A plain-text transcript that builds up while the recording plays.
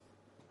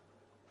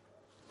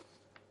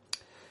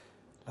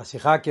La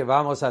sijá que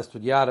vamos a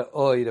estudiar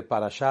hoy de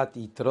Parashat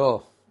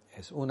Itro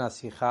es una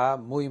sijá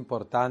muy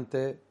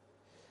importante,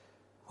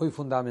 muy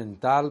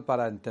fundamental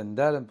para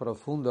entender en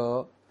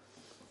profundo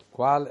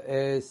cuál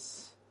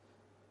es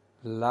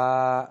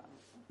la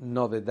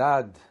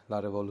novedad, la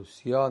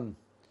revolución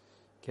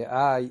que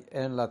hay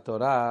en la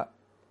Torá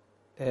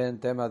en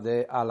temas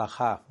de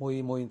halajá. Muy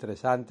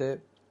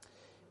interesante.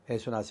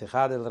 Es una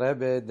sijá del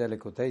Rebbe de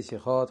Lekutei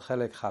Sijot,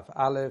 Helek Chaf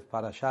Aleph,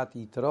 Parashat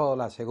Itro,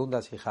 la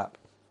segunda sijá.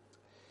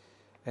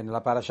 En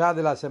la parashá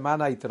de la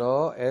semana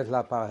Itro es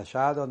la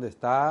parashá donde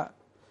está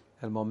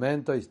el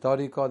momento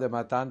histórico de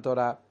Matan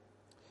Torah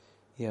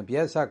y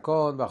empieza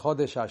con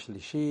Bajodesh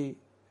Ashlishi,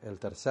 el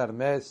tercer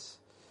mes,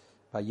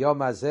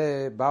 Vayom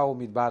Hazeh Bau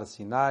Midbar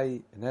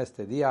Sinai, en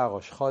este día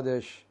Rosh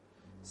Chodesh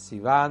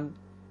Sivan,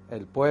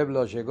 el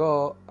pueblo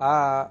llegó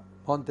a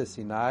Monte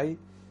Sinai,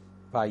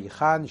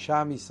 Vayichan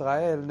Sham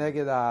Israel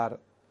Negedar,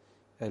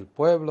 el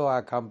pueblo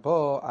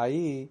acampó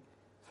ahí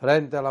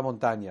frente a la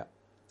montaña.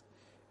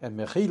 En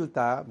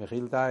Mejilta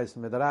es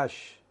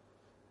Medrash,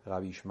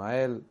 Rabbi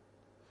Ishmael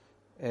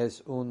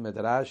es un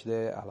Medrash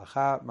de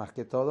Halajá más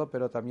que todo,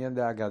 pero también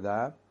de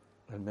Agadá.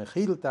 En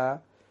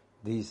Mejilta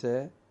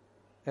dice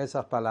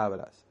esas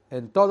palabras.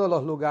 En todos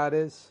los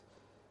lugares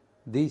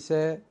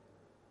dice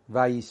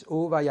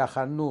Vaisú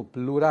Vayahanu,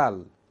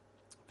 plural,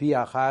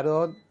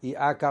 viajaron y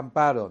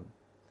acamparon.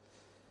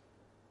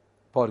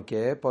 ¿Por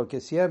qué? Porque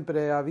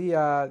siempre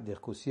había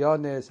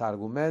discusiones,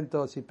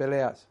 argumentos y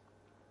peleas.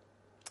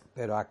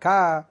 Pero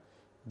acá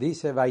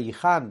dice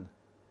Vayihan,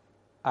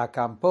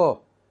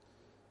 acampó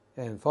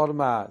en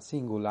forma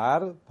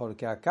singular,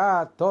 porque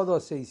acá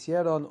todos se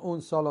hicieron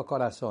un solo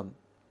corazón.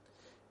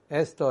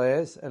 Esto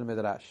es el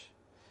Medrash.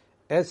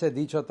 Ese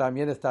dicho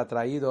también está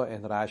traído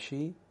en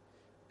Rashi,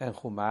 en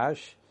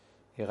Humash,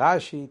 y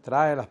Rashi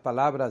trae las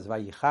palabras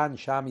Vayihan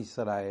Sham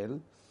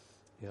Israel,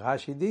 y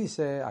Rashi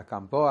dice,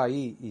 acampó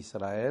ahí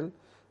Israel.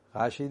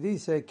 Rashi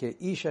dice que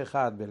Ish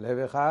Echad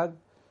Belev Echad,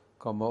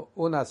 como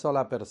una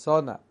sola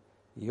persona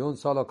y un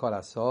solo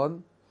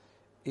corazón,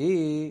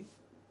 y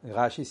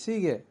Rashi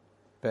sigue,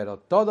 pero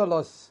todos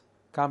los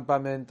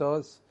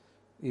campamentos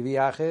y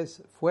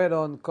viajes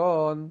fueron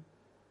con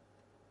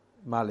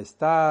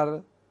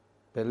malestar,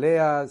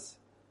 peleas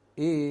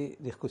y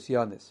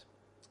discusiones.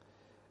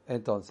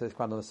 Entonces,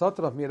 cuando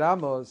nosotros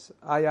miramos,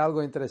 hay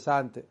algo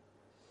interesante,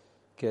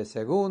 que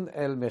según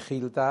el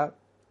Mejilta,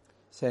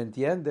 se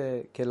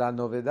entiende que la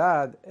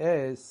novedad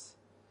es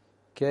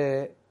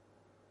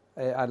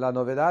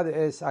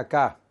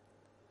acá,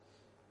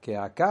 que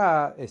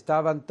acá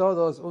estaban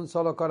todos un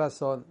solo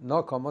corazón,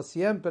 no como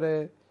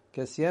siempre,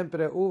 que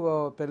siempre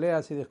hubo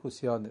peleas y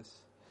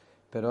discusiones.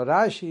 Pero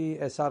Rashi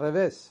es al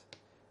revés.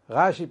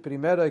 Rashi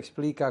primero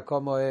explica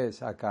cómo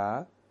es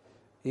acá,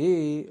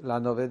 y la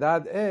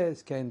novedad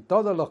es que en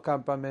todos los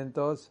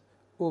campamentos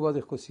hubo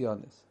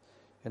discusiones.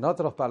 En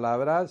otras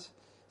palabras,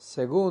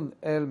 según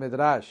el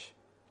Medrash,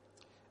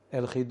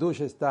 el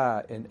Hidush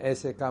está en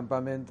ese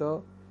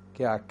campamento,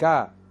 que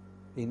acá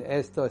en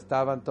esto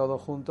estaban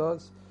todos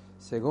juntos.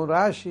 Según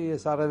Rashi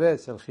es al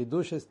revés, el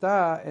Hidush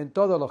está en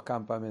todos los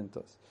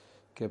campamentos,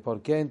 que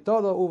porque en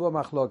todo hubo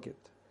machloket.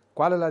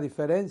 ¿Cuál es la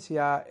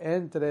diferencia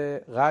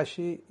entre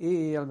Rashi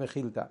y el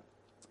Mejilta?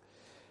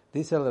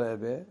 Dice el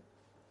Rebbe,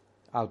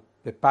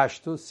 de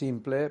Pashtu,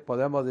 simple,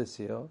 podemos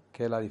decir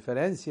que la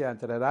diferencia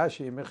entre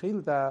Rashi y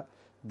Mejilta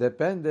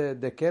depende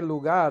de qué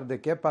lugar, de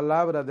qué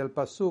palabra del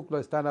pasuk lo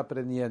están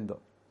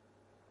aprendiendo.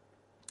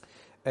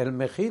 El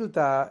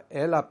Mejilta,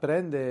 él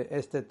aprende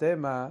este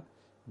tema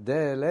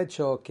del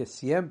hecho que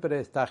siempre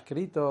está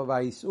escrito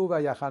Vaisú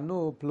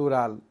Vayahanu,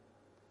 plural.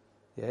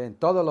 Y en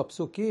todos los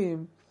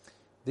psukim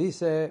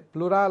dice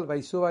plural,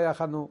 Vaisú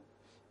Vayahanu.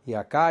 Y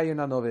acá hay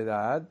una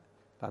novedad.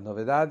 La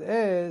novedad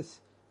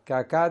es que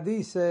acá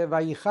dice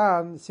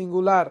Vayihan,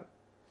 singular.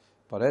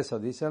 Por eso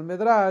dice el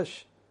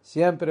Medrash,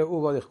 siempre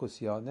hubo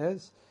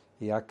discusiones.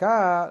 Y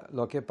acá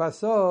lo que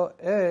pasó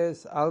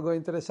es algo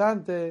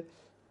interesante,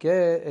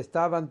 que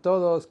estaban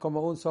todos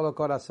como un solo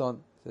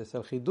corazón. Entonces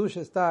el Hidush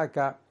está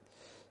acá.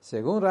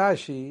 Según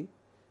Rashi,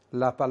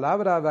 la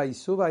palabra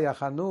Vaisú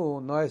Vayahanu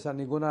no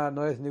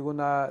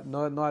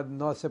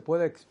se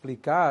puede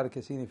explicar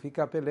qué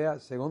significa pelea.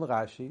 Según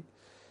Rashi,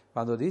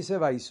 cuando dice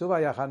Vaisú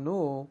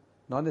Vayahanu,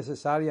 no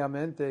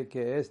necesariamente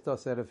que esto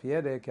se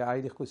refiere que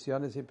hay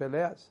discusiones y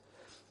peleas.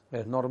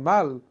 Es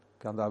normal,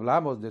 cuando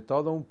hablamos de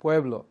todo un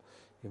pueblo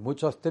y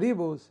muchas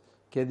tribus,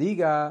 que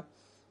diga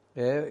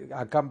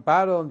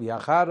acamparon,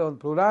 viajaron,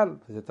 plural.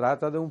 Se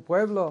trata de un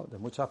pueblo, de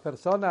muchas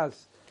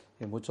personas,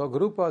 y muchos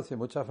grupos y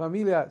muchas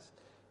familias.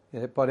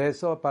 Por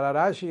eso, para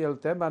Rashi, el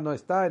tema no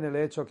está en el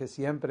hecho que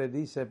siempre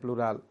dice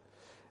plural.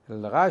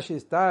 El Rashi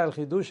está, el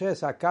Hidush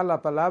es acá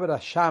la palabra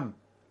Sham,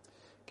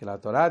 que la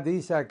Torah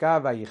dice acá,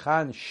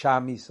 Vayihan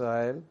Sham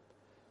Israel,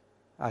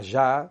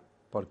 allá.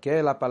 ¿Por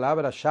qué la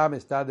palabra Sham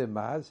está de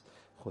más?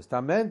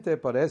 Justamente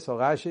por eso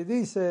Rashi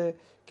dice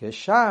que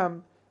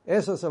Sham,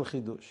 eso es el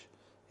Hidush.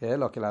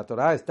 Lo que la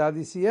Torah está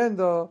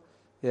diciendo,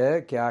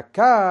 que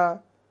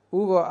acá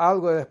hubo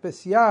algo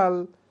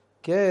especial,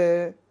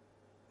 que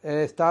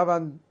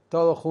estaban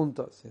todos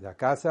juntos. Y de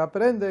acá se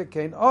aprende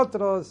que en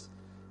otros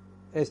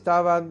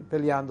estaban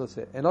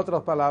peleándose. En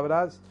otras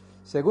palabras,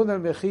 según el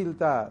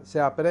Mejilta, se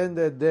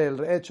aprende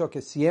del hecho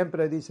que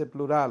siempre dice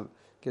plural,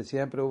 que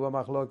siempre hubo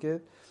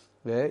mahloket,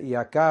 y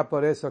acá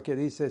por eso que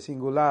dice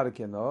singular,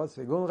 que no.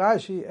 Según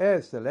Rashi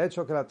es el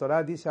hecho que la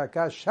Torah dice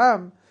acá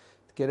Sham,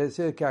 quiere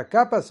decir que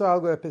acá pasó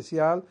algo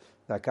especial,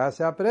 de acá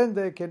se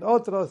aprende que en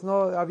otros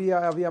no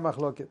había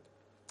mahloket.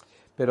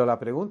 Pero la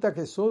pregunta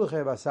que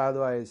surge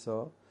basado a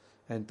eso,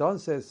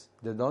 entonces,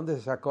 ¿de dónde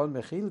se sacó el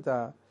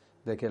Mejilta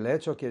de que el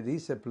hecho que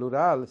dice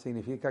plural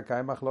significa que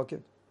hay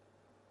mahloket?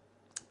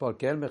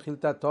 Porque el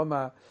Mejilta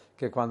toma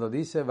que cuando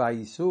dice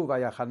Vaisu,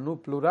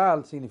 Vayahanu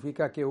plural,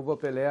 significa que hubo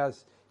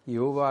peleas y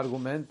hubo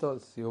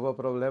argumentos y hubo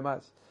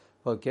problemas.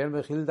 Porque el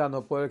Mejilta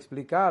no puede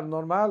explicar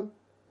normal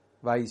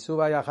Vaisu,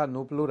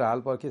 Vayahanu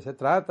plural, porque se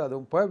trata de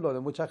un pueblo,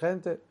 de mucha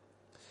gente.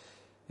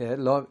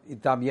 Y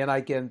también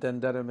hay que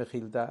entender el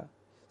Mejilta.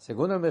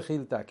 Según el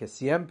Mejilta, que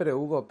siempre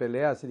hubo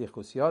peleas y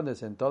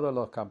discusiones en todos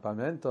los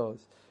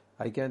campamentos,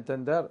 hay que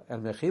entender,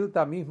 el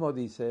Mejilta mismo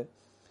dice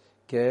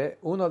que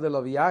uno de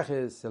los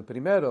viajes, el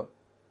primero,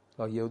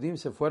 los Yehudim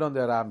se fueron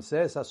de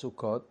Ramsés a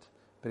Sukkot,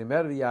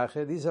 primer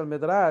viaje, dice el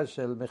Medrash,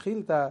 el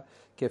Mejilta,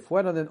 que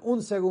fueron en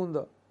un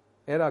segundo,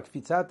 era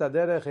Kfitzat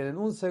Derech, en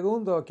un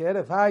segundo, que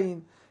Eref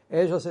Hain,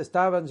 ellos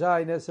estaban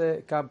ya en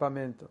ese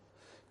campamento.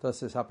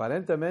 Entonces,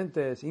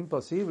 aparentemente es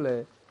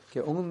imposible que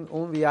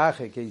un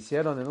viaje que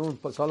hicieron en un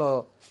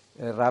solo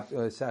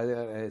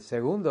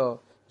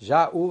segundo,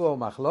 ya hubo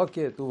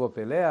mahloket, hubo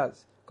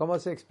peleas. ¿Cómo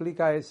se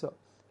explica eso?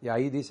 Y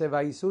ahí dice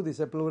Vaisu,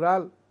 dice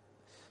plural.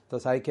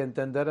 Entonces hay que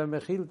entender el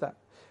Mejilta.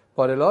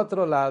 Por el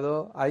otro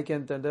lado, hay que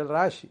entender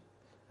Rashi.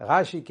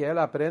 Rashi, que él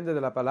aprende de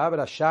la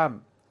palabra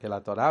Sham, que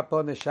la Torah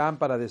pone Sham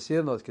para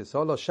decirnos que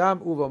solo Sham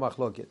hubo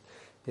mahloket.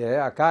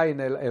 Acá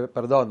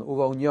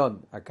hubo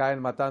unión, acá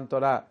en Matan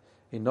Torah,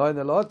 y no en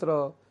el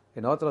otro.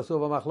 En otros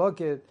hubo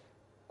mahloket.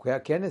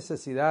 ¿Qué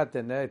necesidad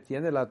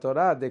tiene la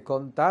Torah de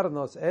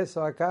contarnos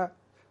eso acá?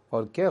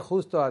 ¿Por qué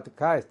justo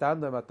acá,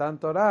 estando en Matan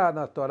Torah,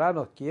 la Torah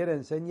nos quiere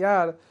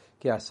enseñar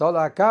que solo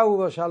acá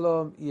hubo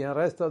shalom y en el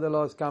resto de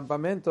los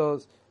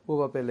campamentos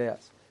hubo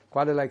peleas?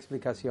 ¿Cuál es la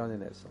explicación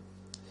en eso?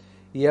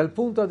 Y el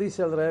punto,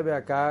 dice el Rebbe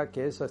acá,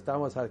 que eso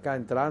estamos acá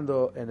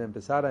entrando en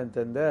empezar a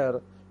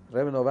entender, el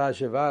Rebbe nos va a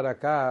llevar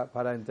acá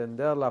para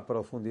entender la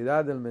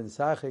profundidad del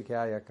mensaje que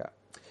hay acá.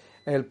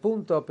 El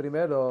punto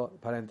primero,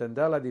 para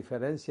entender la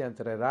diferencia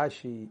entre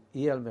Rashi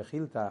y el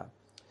Mejilta,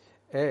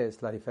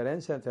 es la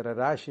diferencia entre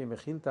Rashi y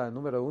Mejilta.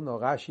 Número uno,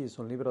 Rashi es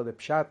un libro de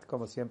Pshat,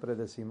 como siempre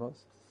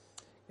decimos.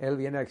 Él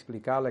viene a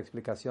explicar la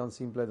explicación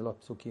simple de los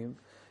psukim.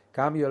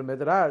 Cambio, el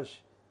Medrash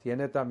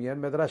tiene también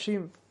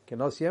Medrashim, que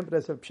no siempre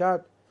es el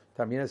Pshat,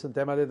 también es un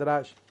tema de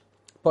Drash.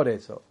 Por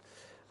eso,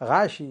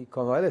 Rashi,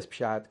 como él es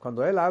Pshat,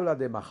 cuando él habla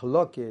de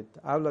mahloket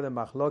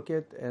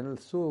en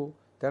su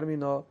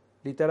término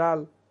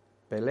literal,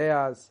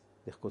 peleas,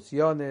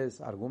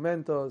 discusiones,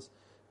 argumentos,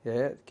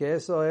 que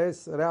eso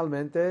es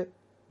realmente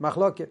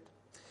mahloket.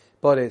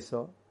 Por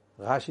eso,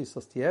 Rashi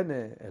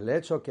sostiene el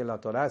hecho que la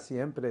Torah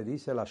siempre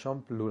dice la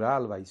shon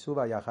plural, Vaisu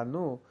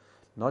Vayahanu,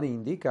 no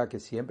indica que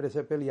siempre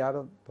se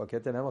pelearon,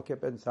 porque tenemos que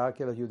pensar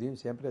que los Yudim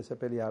siempre se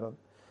pelearon.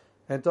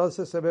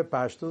 Entonces, se ve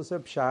Pashtus,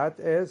 el Pshat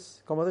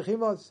es, como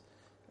dijimos,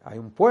 hay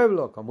un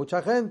pueblo con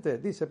mucha gente,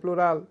 dice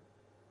plural.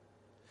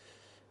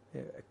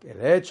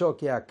 El hecho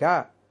que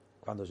acá,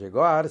 cuando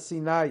llegó a Ar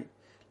Sinai,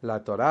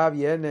 la Torah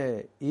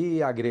viene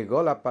y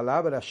agregó la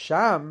palabra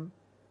Sham,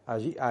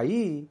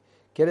 ahí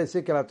quiere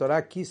decir que la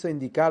Torah quiso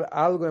indicar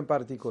algo en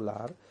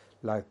particular.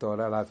 La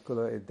Torah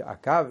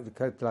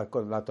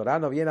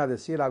no viene a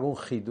decir algún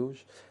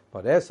Hidush.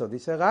 Por eso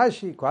dice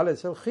Rashi, ¿cuál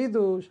es el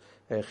Hidush?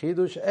 El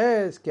Hidush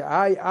es que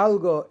hay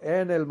algo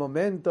en el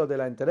momento de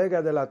la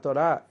entrega de la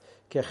Torah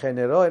que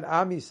generó en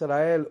Am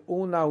Israel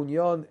una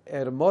unión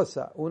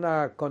hermosa,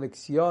 una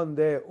conexión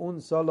de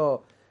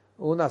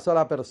una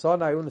sola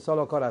persona y un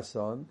solo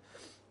corazón.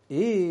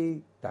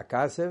 Y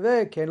acá se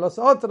ve que en los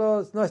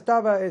otros no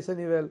estaba ese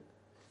nivel.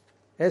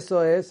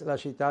 Eso es la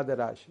shita de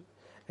Rashi.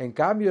 En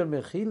cambio, el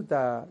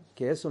Mejilta,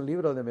 que es un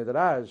libro de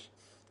Medrash,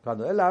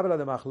 cuando él habla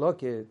de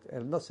mahloket,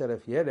 él no se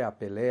refiere a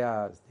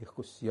peleas,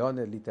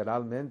 discusiones,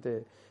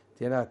 literalmente.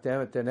 Tiene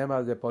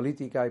temas de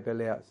política y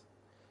peleas.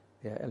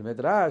 El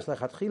Medrash, la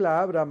Jatjila,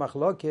 habla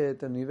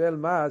mahloket en nivel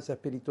más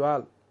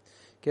espiritual,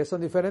 que son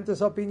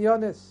diferentes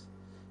opiniones.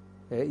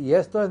 Y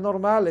esto es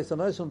normal, eso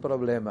no es un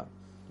problema.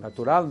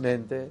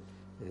 Naturalmente,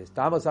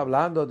 estamos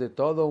hablando de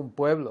todo un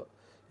pueblo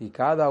y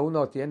cada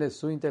uno tiene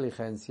su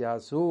inteligencia,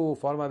 su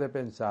forma de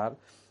pensar.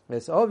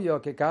 Es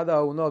obvio que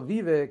cada uno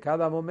vive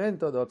cada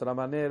momento de otra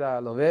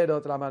manera, lo ve de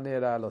otra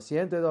manera, lo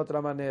siente de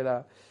otra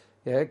manera,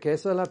 que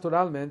eso es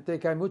naturalmente,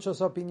 que hay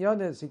muchas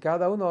opiniones y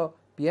cada uno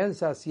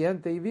piensa,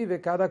 siente y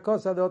vive cada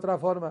cosa de otra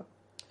forma.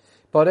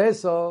 Por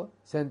eso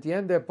se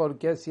entiende por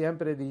qué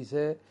siempre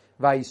dice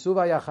Vaisu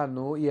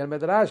Vayahanu, y el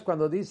Medrash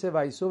cuando dice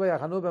Vaisu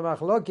Vayahanu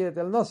b'machloket,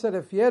 él no se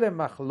refiere a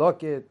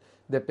machloket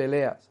de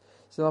peleas,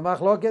 sino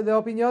machloket de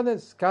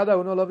opiniones. Cada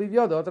uno lo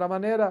vivió de otra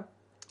manera.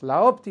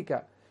 La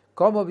óptica,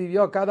 cómo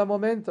vivió cada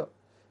momento.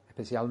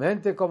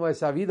 especialmente como es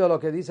sabido lo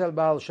que dice el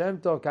Baal Shem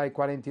Tov, que hay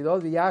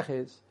 42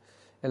 viajes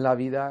en la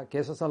vida, que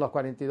esos son los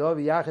 42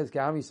 viajes que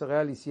Am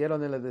Israel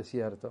hicieron en el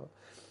desierto.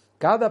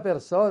 Cada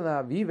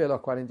persona vive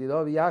los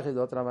 42 viajes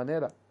de otra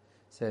manera.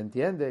 Se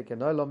entiende que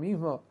no es lo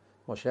mismo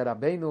Moshe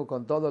Rabbeinu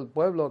con todo el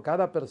pueblo,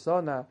 cada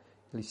persona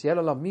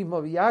hicieron los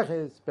mismos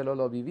viajes, pero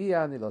lo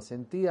vivían y lo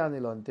sentían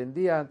y lo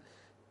entendían,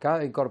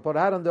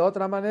 incorporaron de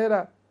otra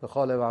manera.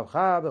 Bechol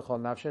levavcha,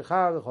 bechol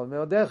nafshecha, bechol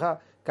meodeja.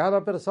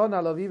 Cada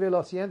persona lo vive y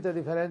lo siente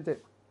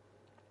diferente.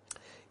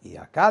 Y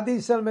acá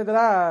dice el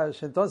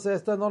Medrash, entonces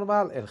esto es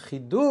normal. El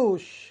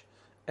Hidush,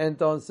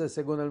 entonces,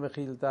 según el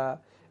Mejilta,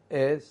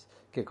 es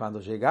que cuando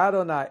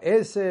llegaron a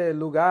ese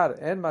lugar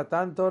en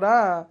Matan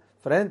Torah,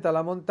 frente a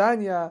la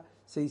montaña,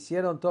 se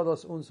hicieron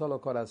todos un solo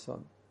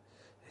corazón.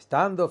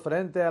 Estando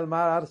frente al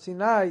mar Har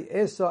Sinai,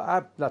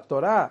 la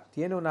Torah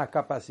tiene una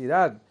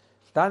capacidad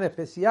tan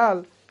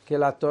especial que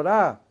la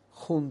Torah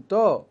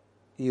juntó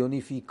y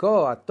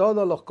unificó a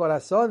todos los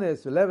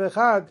corazones, Lev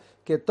Echad,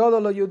 que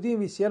todos los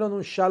Yudim hicieron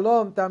un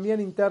shalom también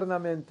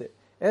internamente.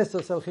 Esto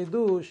es el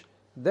Hidush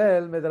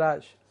del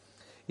Medrash.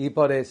 Y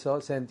por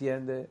eso se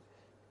entiende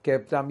que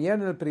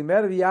también en el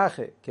primer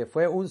viaje, que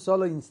fue un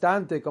solo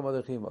instante, como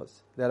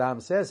dijimos, de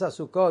Ramsés a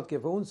Sukkot, que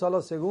fue un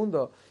solo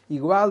segundo,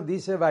 igual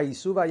dice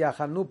Vaisú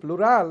Vayahanu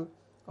plural,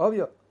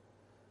 obvio,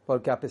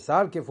 porque a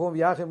pesar que fue un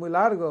viaje muy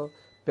largo,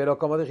 pero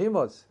como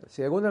dijimos,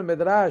 según el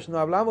Medrash no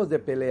hablamos de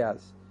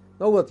peleas,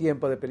 no hubo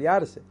tiempo de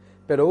pelearse,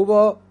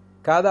 pero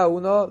cada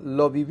uno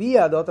lo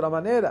vivía de otra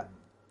manera.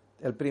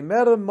 El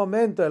primer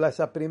momento,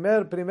 ese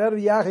primer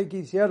viaje que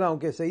hicieron,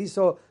 aunque se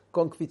hizo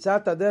con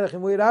Kfitzat Derech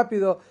muy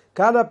rápido,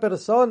 cada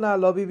persona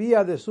lo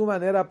vivía de su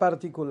manera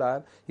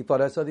particular, y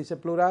por eso dice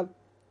plural,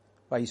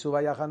 Vaisú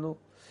Vayahanu.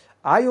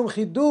 Hay un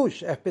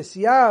Hidush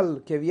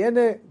especial que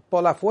viene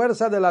por la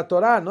fuerza de la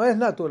Torah, no es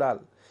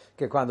natural,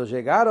 que cuando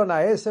llegaron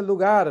a ese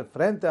lugar,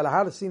 frente al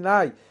Har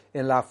Sinai,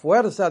 en la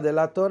fuerza de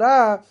la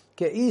Torah,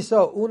 que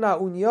hizo una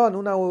unión,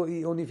 una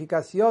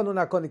unificación,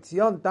 una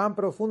conexión tan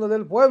profunda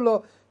del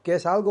pueblo, que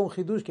es algo, un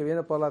Hidush que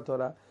viene por la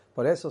Torah.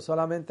 Por eso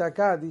solamente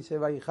acá, dice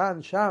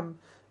Vaihan Sham,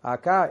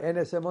 acá en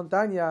esa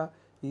montaña,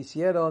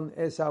 hicieron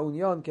esa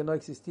unión que no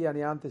existía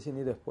ni antes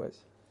ni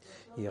después.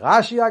 Y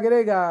Rashi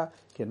agrega,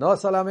 que no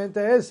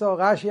solamente eso,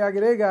 Rashi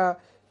agrega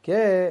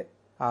que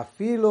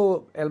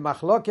afilu el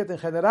mahloket en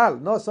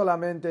general, no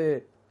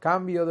solamente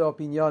cambio de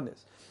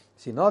opiniones,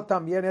 sino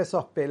también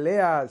esas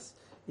peleas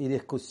y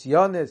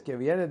discusiones que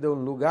vienen de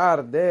un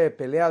lugar de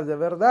peleas de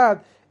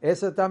verdad,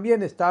 eso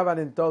también estaban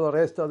en todo el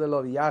resto de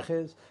los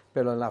viajes,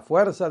 pero en la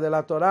fuerza de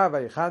la Torah,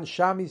 Vayhan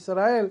Sham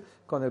Israel,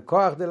 con el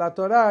koach de la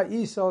Torah,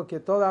 hizo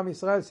que toda Am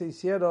Israel se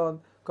hicieron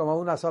como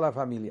una sola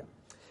familia.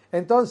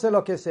 Entonces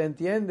lo que se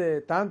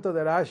entiende, tanto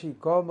de Rashi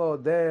como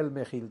del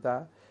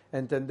Mejilta,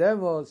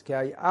 entendemos que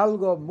hay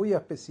algo muy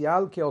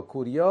especial que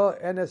ocurrió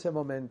en ese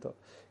momento,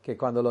 que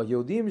cuando los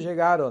Yehudim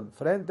llegaron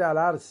frente al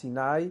Har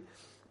Sinai,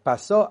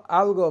 pasó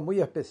algo muy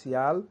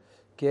especial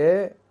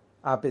que,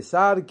 a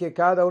pesar que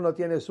cada uno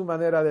tiene su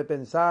manera de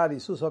pensar y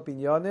sus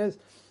opiniones,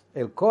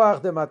 el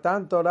koach de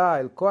Matan Torah,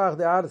 el koach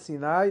de Har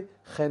Sinai,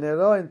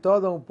 generó en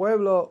todo un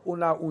pueblo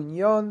una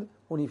unión,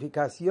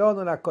 unificación,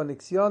 una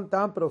conexión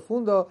tan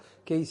profundo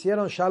que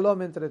hicieron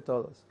shalom entre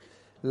todos.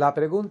 La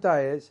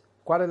pregunta es,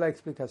 ¿cuál es la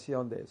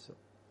explicación de eso?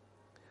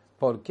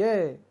 ¿Por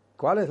qué?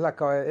 ¿Cuál es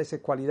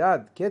esa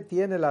cualidad? ¿Qué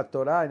tiene la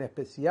Torah en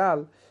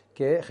especial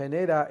que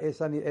genera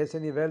ese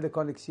nivel de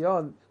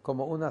conexión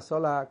como una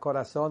sola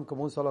corazón,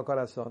 como un solo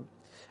corazón?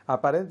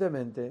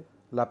 Aparentemente,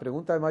 la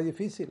pregunta es más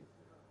difícil.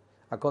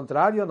 Al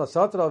contrario,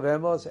 nosotros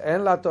vemos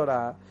en la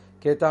Torah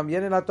que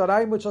también en la Torah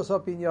hay muchas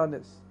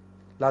opiniones.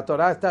 La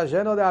Torah está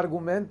lleno de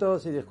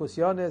argumentos y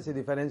discusiones y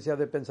diferencias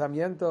de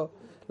pensamiento.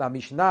 La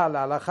Mishnah,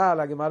 la Halajá,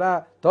 la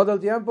Gemara, todo el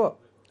tiempo.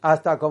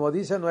 Hasta como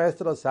dicen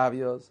nuestros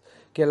sabios,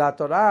 que la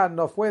Torah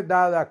no fue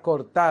dada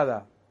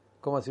cortada,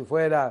 como si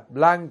fuera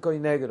blanco y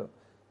negro,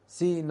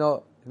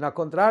 sino, al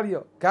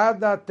contrario,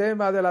 cada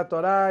tema de la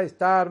Torah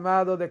está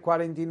armado de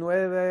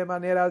 49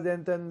 maneras de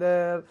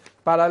entender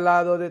para el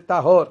lado de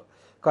Tahor,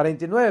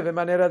 49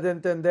 maneras de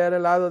entender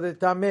el lado de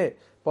Tamé.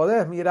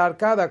 Podés mirar,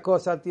 cada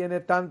cosa tiene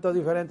tantas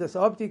diferentes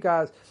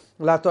ópticas.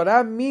 La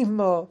Torah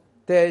mismo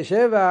te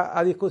lleva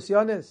a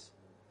discusiones,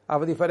 a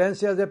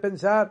diferencias de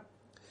pensar.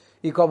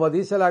 Y como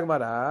dice la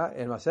Gemara,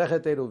 en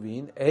Masejet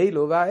Eruvin,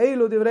 Eilu va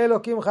Eilu divrei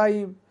Elokim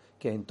Chaim,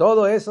 que en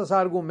todos esos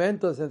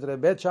argumentos entre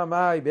Bet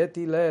Shammai, Bet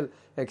Hillel,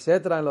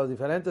 etc., en los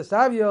diferentes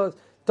sabios,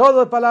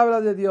 todo es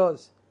palabra de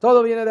Dios,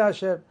 todo viene de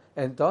Hashem.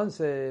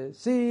 Entonces,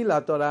 sí,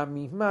 la Torah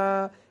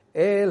misma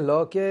es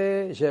lo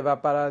que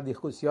lleva para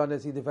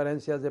discusiones y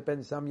diferencias de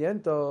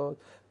pensamiento.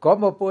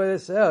 ¿Cómo puede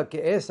ser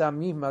que esa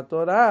misma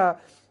Torah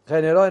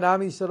generó en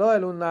Am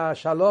Israel una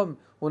shalom,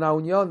 una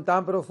unión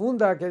tan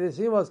profunda que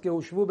decimos que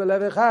Ushvu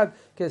Belev Echad,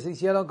 que se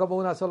hicieron como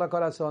una sola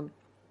corazón?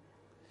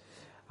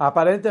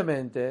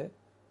 Aparentemente,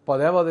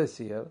 podemos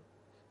decir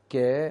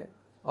que,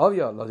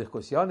 obvio, las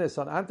discusiones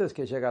son antes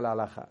que llega la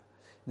halajá.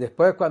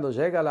 Después, cuando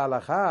llega la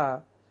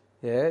halajá,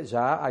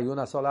 ya hay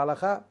una sola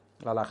halajá.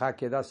 La halajá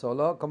queda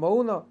solo como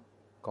uno,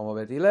 como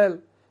Bet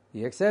Hillel,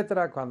 y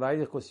etcétera. Cuando hay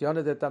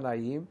discusiones de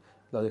Tanaim,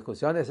 las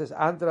discusiones es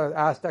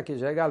hasta que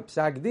llega al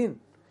Psak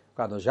Din.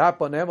 Cuando ya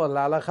ponemos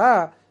la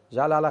halajá,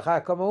 ya la halajá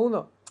es como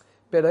uno.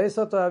 Pero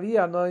eso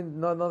todavía no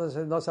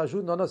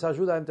nos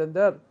ayuda a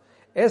entender.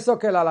 Eso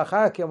que la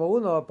halajá es como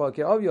uno,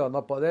 porque obvio,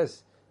 no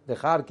podés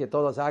dejar que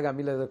todos hagan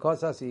miles de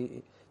cosas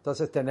y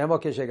entonces tenemos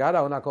que llegar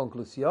a una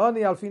conclusión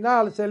y al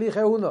final se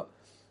elige uno.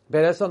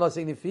 Pero eso no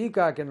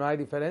significa que no hay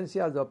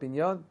diferencias de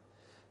opinión.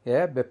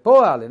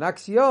 Bepoal, en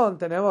acción,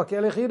 tenemos que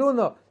elegir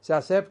uno. Se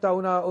acepta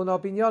una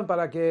opinión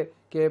para que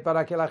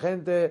la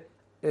gente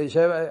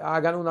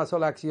hagan una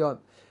sola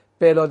acción.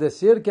 Pero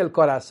decir que el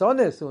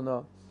corazón es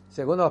uno,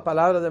 según las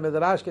palabras de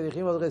Medrash que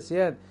dijimos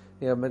recién,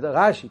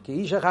 Medrash, que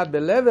Ish Echad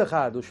Belev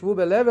Echad, Ushvu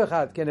Belev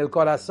Echad, que en el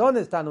corazón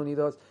están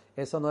unidos,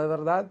 eso no es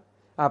verdad.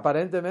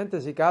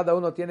 Aparentemente, si cada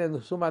uno tiene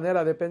su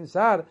manera de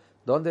pensar,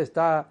 ¿dónde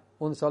está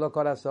un solo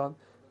corazón?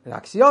 En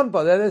acción,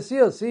 poder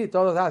decir, sí,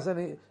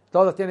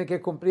 todos tienen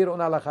que cumplir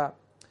una halajá.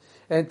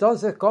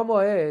 Entonces,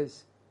 ¿cómo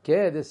es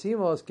que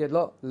decimos que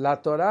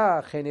la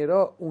Torah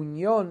generó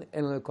unión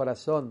en el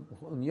corazón,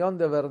 unión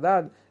de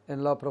verdad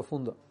en lo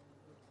profundo?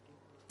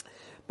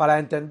 Para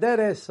entender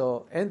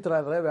eso, entra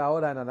el Rebbe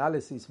ahora en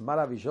análisis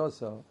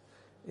maravilloso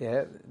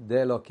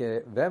de lo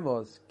que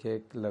vemos,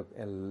 que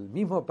el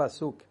mismo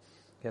pasuk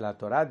que la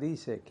Torah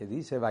dice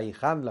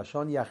Vayichan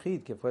Lashon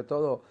Yahid, que fue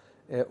todo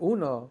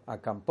uno,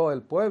 acampó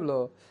el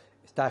pueblo,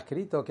 está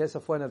escrito que eso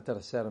fue en el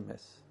tercer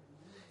mes.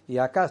 Y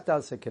acá está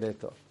el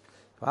secreto.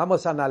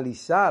 Vamos a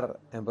analizar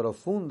en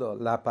profundo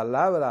la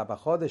palabra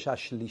Bajodesh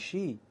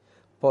Ashlishi.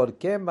 ¿Por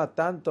qué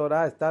Matan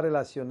Torah está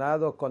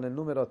relacionado con el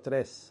número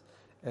 3?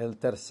 El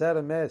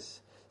tercer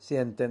mes. Si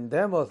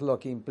entendemos lo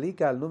que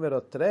implica el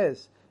número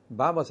 3,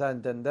 vamos a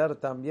entender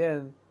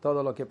también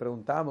todo lo que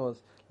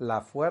preguntamos,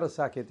 la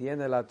fuerza que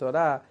tiene la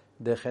Torah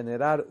de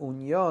generar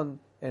unión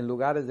en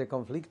lugares de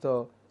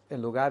conflicto,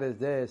 en lugares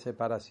de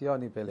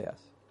separación y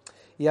peleas.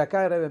 Y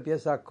acá el Rebbe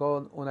empieza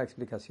con una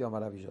explicación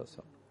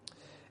maravillosa.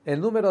 El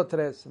número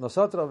 3,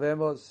 nosotros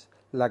vemos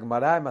la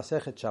Gemara en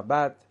Masejet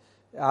Shabbat,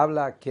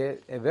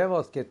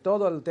 vemos que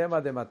todo el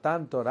tema de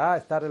Matan Torah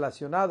está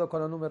relacionado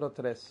con el número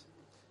 3.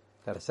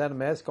 Tercer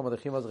mes, como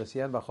dijimos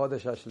recién,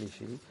 Bajodesh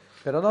Ashlishi.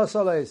 Pero no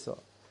solo eso.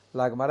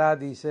 La Gemara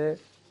dice,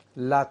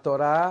 la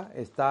Torah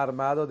está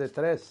armado de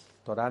 3.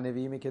 Torah,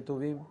 Nevim y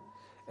Ketuvim.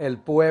 El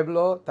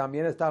pueblo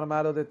también está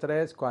armado de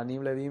 3.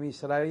 Kohanim, Levim,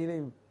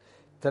 Israelim.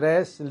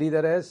 3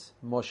 líderes,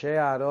 Moshe,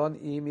 Aarón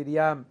y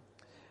Miriam.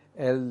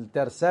 El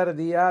tercer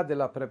día de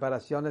las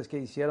preparaciones que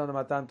hicieron de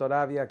Matan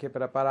Torah había que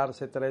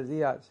prepararse 3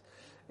 días.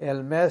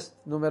 El mes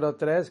número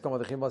 3, como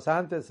dijimos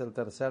antes, el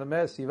tercer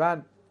mes,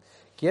 Sivan.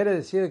 Quiere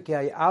decir que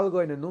hay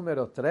algo en el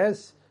número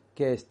 3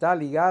 que está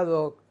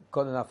ligado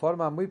con una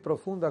forma muy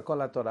profunda con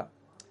la Torah.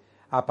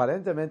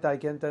 Aparentemente hay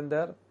que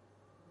entender.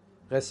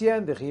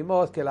 Recién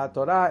dijimos que la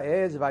Torah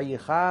es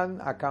Vayichan,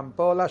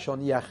 acampó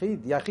Lashon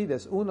Yahid. Yahid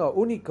es uno,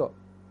 único.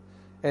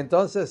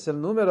 Entonces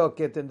el número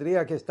que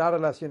tendría que estar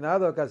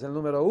relacionado que es el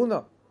número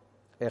 1.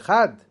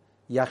 Echad,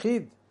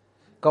 Yahid.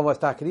 Como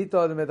está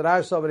escrito en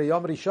Medrash sobre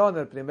Yom Rishon,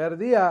 el primer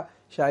día,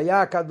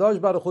 Shaya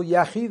Kadosh Baruch Hu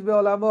Yahid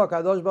Beolamo,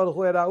 Kadosh Baruch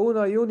Hu era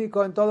uno y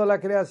único en toda la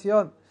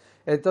creación.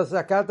 Entonces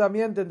acá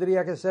también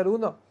tendría que ser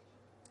 1.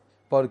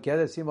 ¿Por qué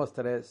decimos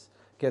 3?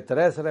 Que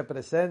 3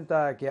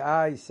 representa que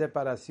hay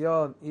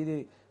separación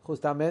y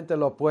justamente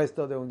lo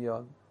opuesto de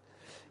unión.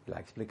 La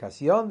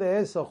explicación de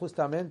eso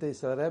justamente,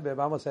 dice el Rebbe,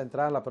 vamos a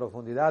entrar en la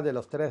profundidad de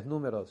los 3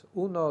 números,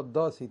 1,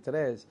 2 y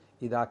 3,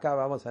 y de acá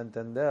vamos a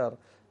entender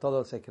todo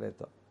el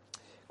secreto.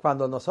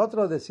 Cuando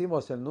nosotros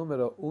decimos el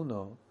número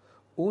 1,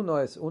 1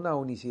 es una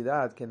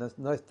unicidad que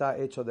no está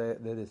hecho de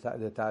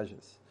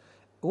detalles.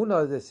 1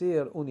 es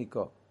decir,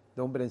 único.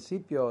 De un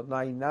principio no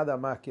hay nada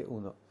más que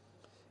 1.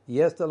 Y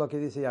esto es lo que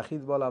dice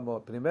Yahid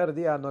Bolamo. Primer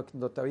día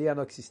todavía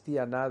no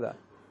existía nada.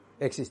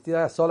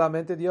 Existía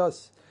solamente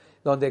Dios.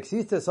 Donde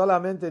existe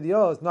solamente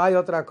Dios, no hay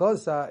otra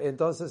cosa.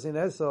 Entonces sin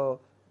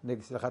eso,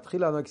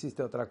 no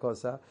existe otra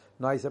cosa.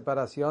 No hay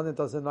separación,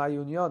 entonces no hay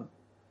unión.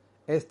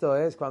 Esto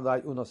es cuando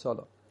hay uno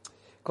solo.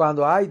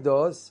 Cuando hay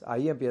 2,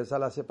 ahí empieza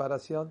la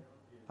separación.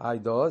 Hay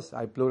 2,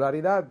 hay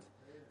pluralidad.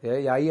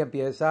 Y ahí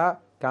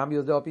empieza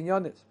cambios de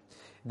opiniones.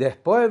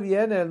 Después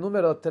viene el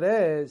número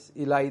 3,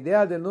 y la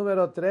idea del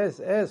número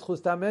 3 es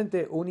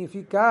justamente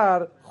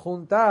unificar,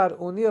 juntar,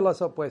 unir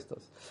los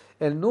opuestos.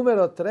 El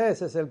número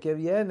 3 es el que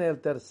viene,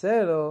 el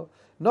tercero,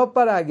 no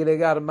para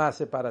agregar más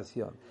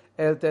separación.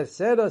 El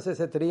tercero es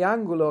ese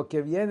triángulo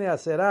que viene a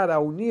cerrar, a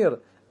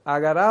unir, a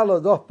agarrar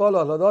los 2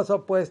 polos, los 2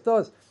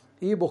 opuestos,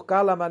 y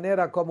buscar la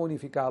manera como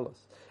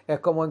unificarlos. Es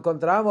como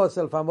encontramos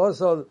el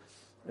famoso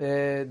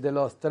de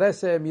los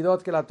 13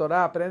 midot que la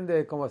Torah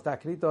aprende, como está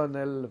escrito en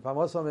el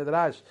famoso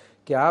Medrash,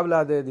 que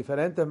habla de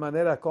diferentes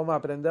maneras como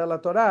aprender la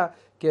Torah,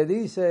 que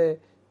dice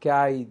que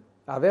hay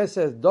a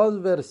veces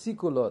 2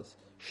 versículos,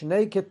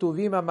 Shnei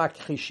ketuvim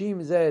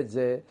hamakhishim ze et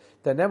ze,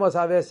 tenemos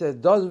a veces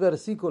 2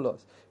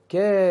 versículos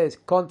que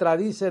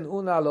contradicen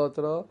uno al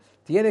otro,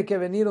 tiene que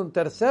venir un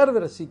tercer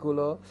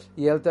versículo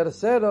y el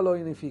tercero lo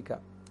unifica.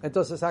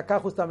 Entonces acá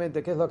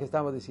justamente, ¿qué es lo que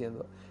estamos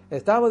diciendo?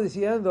 Estamos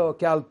diciendo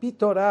que al pi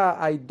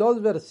Torah hay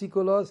dos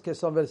versículos que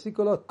son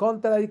versículos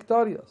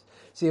contradictorios.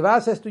 Si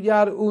vas a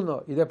estudiar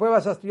uno y después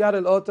vas a estudiar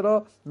el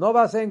otro, no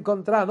vas a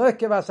encontrar, no es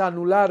que vas a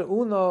anular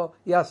uno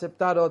y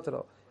aceptar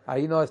otro.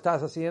 Ahí no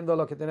estás haciendo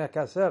lo que tienes que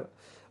hacer.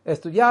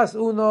 Estudias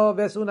uno,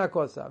 ves una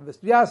cosa.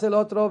 Estudias el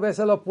otro, ves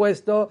el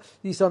opuesto.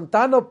 Y son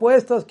tan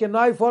opuestos que no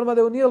hay forma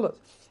de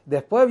unirlos.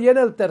 Después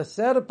viene el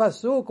tercer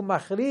pasuk,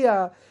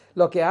 Majría.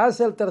 Lo que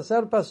hace el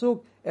tercer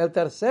pasuk, el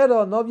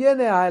tercero no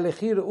viene a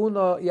elegir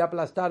uno y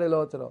aplastar el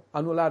otro,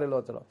 anular el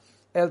otro.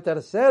 El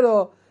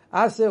tercero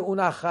hace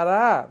una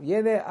jará,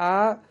 viene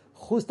a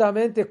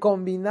justamente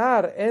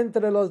combinar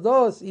entre los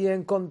dos y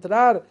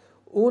encontrar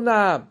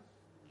una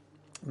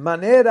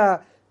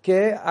manera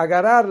que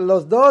agarrar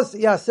los dos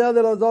y hacer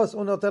de los dos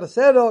uno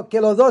tercero, que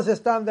los dos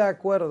están de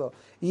acuerdo.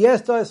 Y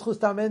esto es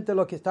justamente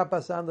lo que está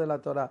pasando en la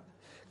Torá.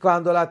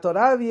 Cuando la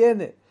Torá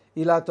viene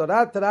y la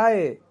Torá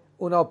trae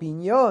una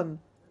opinión,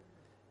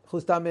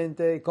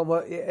 justamente como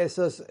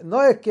eso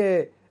no es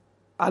que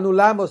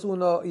anulamos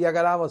uno y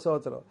agarramos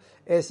otro.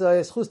 Eso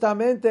es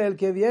justamente el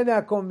que viene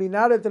a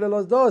combinar entre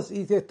los dos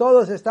y que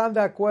todos están de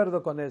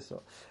acuerdo con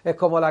eso. Es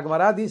como la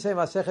Gemara dice en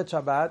Masejet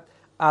Shabbat,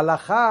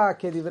 alajá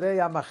que divrei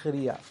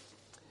amachria.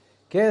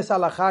 ¿Qué es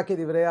alajá que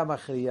divrei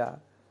amachria?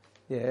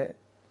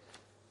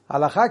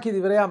 Alajá que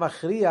divrei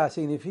amachria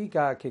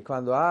significa que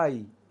cuando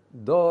hay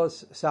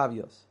dos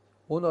sabios,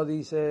 uno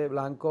dice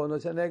blanco, uno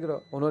dice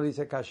negro, uno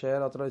dice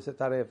kasher, otro dice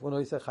taref, uno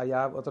dice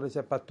hayab, otro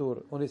dice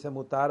patur, uno dice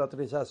mutar, otro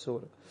dice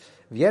asur.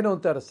 Viene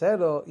un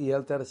tercero y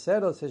el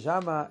tercero se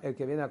llama el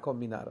que viene a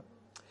combinar.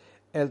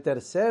 El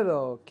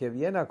tercero que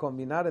viene a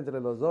combinar entre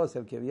los dos,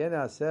 el que viene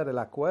a hacer el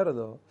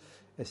acuerdo,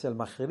 es el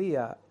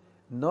majría.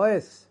 No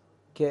es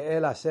que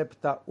él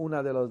acepta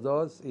una de los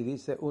dos y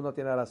dice uno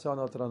tiene razón,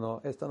 otro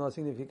no. Esto no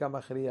significa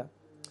majría.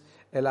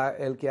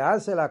 El que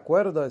hace el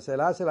acuerdo,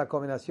 el hace la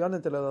combinación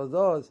entre los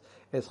dos,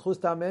 es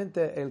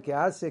justamente el que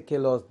hace que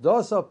las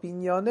dos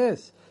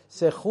opiniones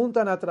se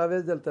juntan a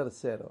través del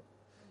tercero.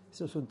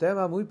 Eso es un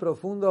tema muy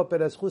profundo,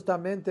 pero es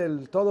justamente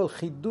todo el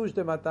hidush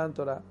de Matan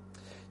Torah.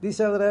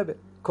 Dice el Rebbe,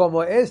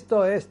 como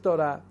esto es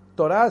Torah,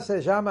 Torah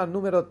se llama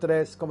número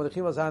 3, como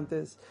dijimos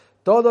antes,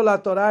 toda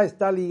la Torah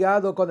está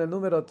ligado con el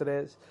número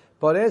 3,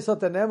 por eso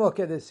tenemos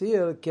que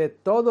decir que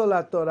toda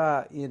la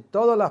Torah y en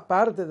todas las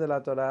partes de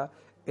la Torah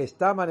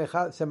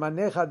se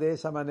maneja de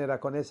esa manera,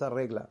 con esa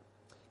regla.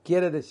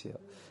 Quiere decir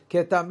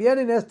que también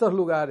en estos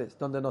lugares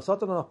donde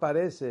nosotros nos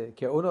parece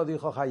que uno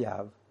dijo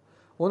Hayab,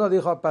 uno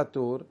dijo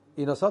Patur,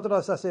 y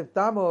nosotros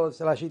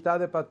aceptamos la shita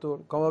de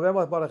Patur, como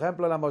vemos por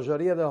ejemplo en la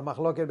mayoría de los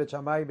mahloket Bet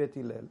Shammai y Bet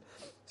Hillel,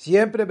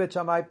 siempre Bet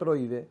Shammai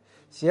prohíbe,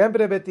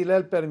 siempre Bet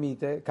Hillel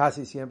permite,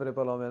 casi siempre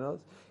por lo menos,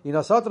 y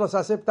nosotros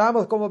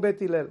aceptamos como Bet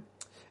Hillel.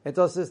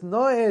 Entonces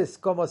no es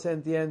como se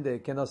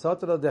entiende que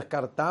nosotros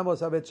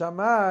descartamos a Bet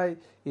Shammai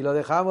y lo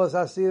dejamos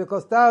así de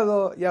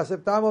costado y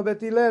aceptamos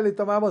Bet Hillel y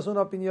tomamos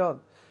una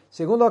opinión.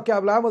 Según lo que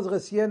hablamos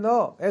recién,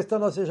 no, esto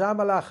no se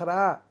llama la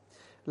Ajra.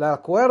 El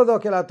acuerdo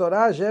que la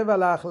Torah lleva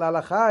la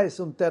halajá es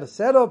una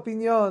tercera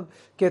opinión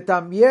que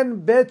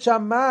también Bet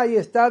Shammai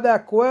está de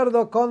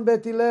acuerdo con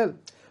Bet Hillel.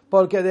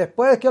 Porque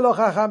después que los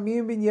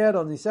Jajamim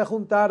vinieron y se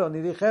juntaron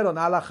y dijeron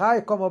halajá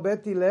es como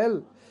Bet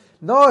Hillel,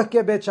 no es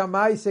que Bet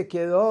Shammai se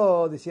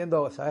quedó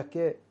diciendo, ¿sabes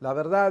qué? La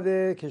verdad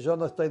es que yo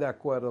no estoy de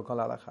acuerdo con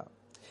la halajá.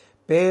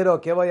 Pero,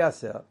 ¿qué voy a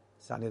hacer?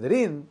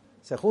 Sanedrín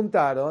se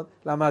juntaron,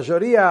 la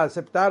mayoría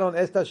aceptaron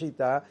esta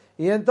shita,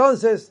 y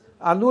entonces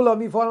anulo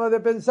mi forma de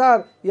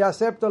pensar y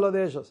acepto lo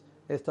de ellos.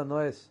 Esto no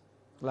es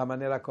la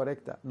manera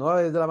correcta, no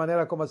es de la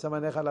manera como se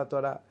maneja la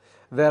Torah.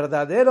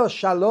 Verdadero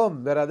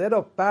shalom,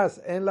 verdadero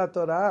paz en la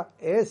Torah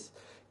es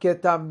que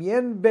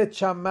también Bet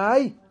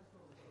Shammai,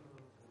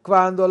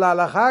 cuando la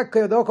halajá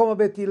quedó como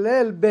Bet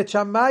Hillel, Bet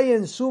Shammai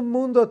en su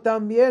mundo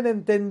también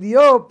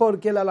entendió por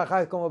qué la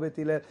halajá es como Bet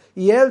Hillel.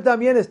 Y él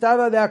también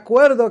estaba de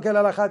acuerdo que la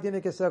halajá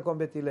tiene que ser con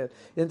Bet Hillel.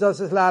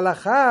 Entonces la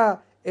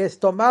halajá es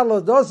tomar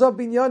las dos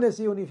opiniones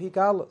y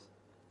unificarlos.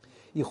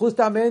 Y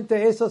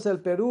justamente eso es el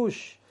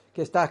perush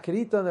que está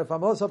escrito en el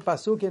famoso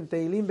pasuk en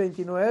Teilim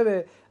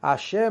 29,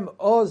 Hashem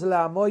oz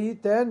la'amo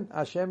yiten,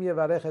 Hashem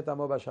yevarech et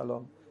amo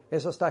bashalom.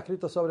 Eso está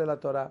escrito sobre la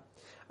Torah.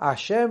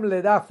 Hashem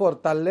le da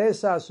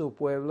fortaleza a su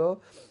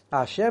pueblo,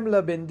 Hashem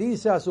le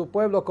bendice a su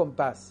pueblo con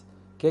paz.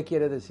 ¿Qué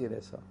quiere decir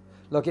eso?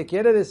 Lo que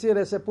quiere decir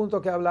ese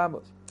punto que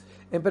hablamos.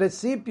 En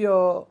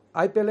principio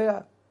hay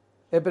pelea.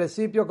 En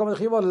principio, como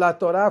dijimos, la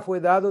Torah fue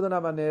dada de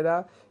una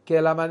manera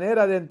que la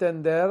manera de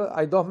entender,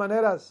 hay dos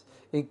maneras.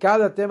 En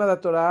cada tema de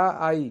la Torah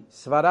hay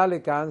svara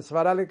lekan,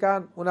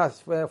 una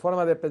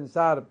forma de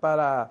pensar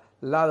para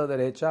el lado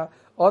derecha,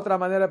 otra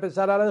manera de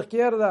pensar a la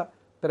izquierda,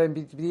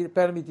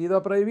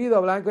 permitido,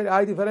 prohibido, blanco,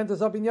 hay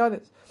diferentes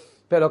opiniones.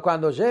 Pero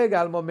cuando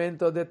llega el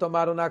momento de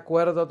tomar un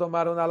acuerdo,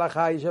 tomar una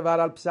halajá y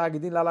llevar al psak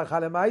din la halajá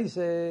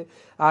lemaise,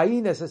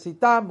 ahí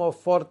necesitamos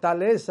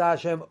fortaleza,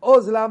 Hashem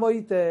oz la'amo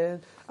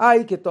yiten.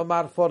 Hay que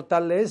tomar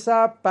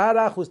fortaleza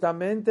para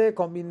justamente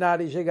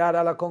combinar y llegar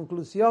a la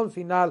conclusión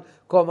final,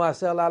 cómo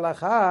hacer la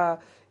halajá.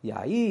 Y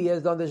ahí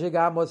es donde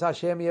llegamos a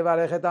Hashem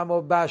Yevarech et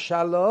Amo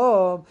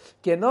Bashalom,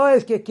 que no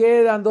es que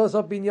quedan dos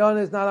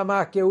opiniones nada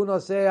más que uno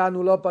se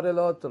anuló por el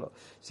otro,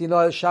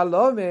 sino el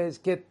Shalom es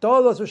que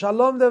todo su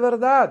Shalom de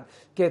verdad,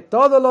 que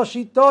todos los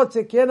Shitot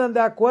se quedan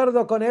de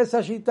acuerdo con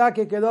esa Shita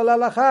que quedó la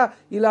halajá,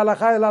 y la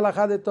halajá es la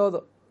halajá de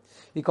todo.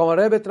 Y como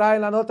Rebbe trae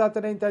en la nota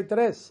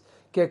 33,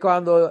 que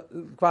cuando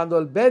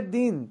el Bet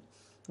Din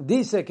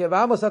dice que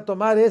vamos a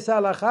tomar esa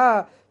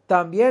halajá,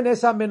 también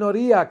esa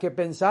minoría que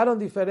pensaron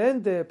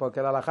diferente,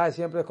 porque la halajá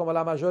siempre es como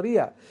la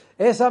mayoría,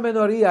 esa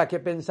minoría que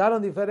pensaron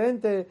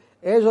diferente,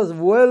 ellos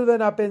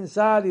vuelven a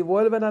pensar y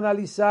vuelven a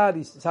analizar,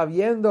 y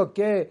sabiendo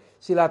que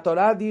si la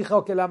Torá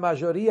dijo que la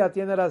mayoría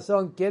tiene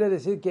razón, quiere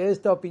decir que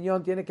esta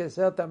opinión tiene que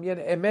ser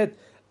también emet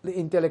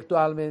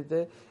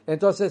intelectualmente.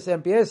 Entonces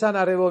empiezan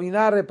a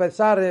rebobinar,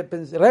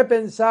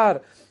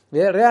 repensar,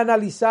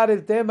 reanalizar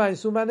el tema en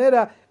su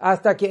manera,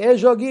 hasta que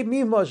ellos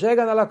mismos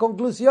llegan a la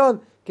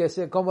conclusión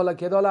que como le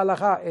quedó la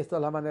halajá, esta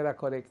es la manera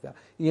correcta.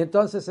 Y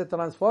entonces se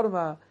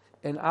transforma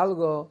en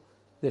algo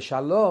de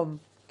shalom,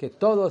 que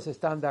todos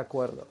están de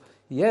acuerdo.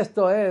 Y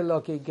esto es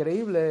lo que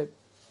increíble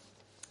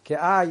que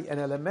hay en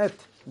el emet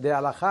de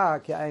halajá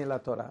que hay en la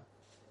Torah.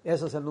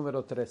 Eso es el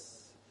número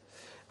 3.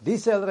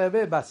 Dice el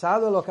Rebbe,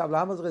 basado en lo que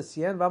hablamos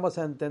recién, vamos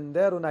a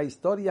entender una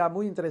historia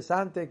muy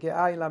interesante que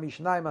hay en la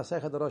Mishnah y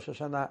Masejet de Rosh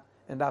Hashanah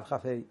en Daf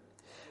Jafei.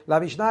 La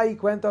Mishnah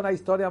cuenta una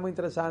historia muy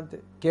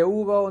interesante, que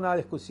hubo una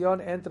discusión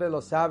entre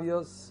los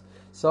sabios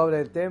sobre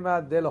el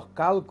tema de los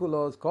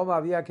cálculos, cómo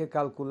había que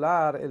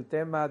calcular el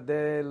tema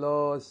del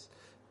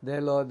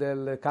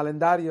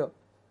calendario.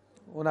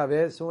 Una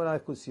vez hubo una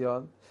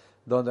discusión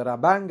donde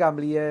Rabban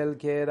Gamliel,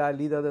 que era el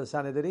líder del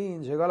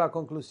Sanedrín, llegó a la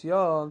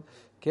conclusión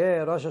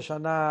que Rosh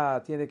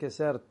Hashanah tiene que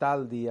ser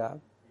tal día.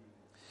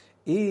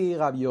 Y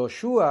Rabbi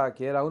Yoshua,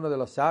 que era uno de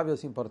los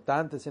sabios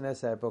importantes en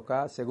esa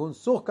época, según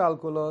sus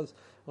cálculos,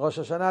 Rosh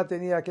Hashanah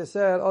tenía que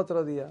ser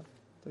otro día,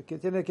 que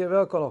tiene que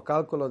ver con los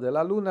cálculos de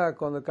la luna,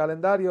 con el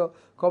calendario,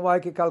 cómo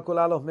hay que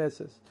calcular los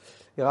meses.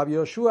 Y Rabbi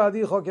Yoshua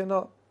dijo que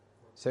no.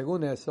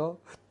 Según eso,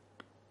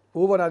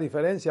 hubo una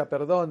diferencia,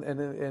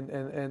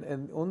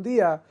 en un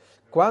día,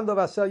 ¿cuándo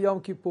va a ser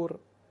Yom Kippur?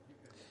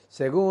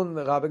 Según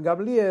Rabbi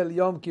Gamliel,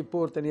 Yom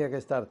Kippur tenía que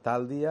estar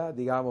tal día,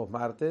 digamos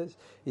martes,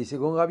 y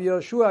según Rabbi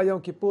Yoshua, Yom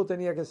Kippur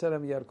tenía que ser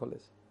el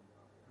miércoles,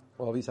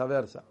 o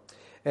viceversa.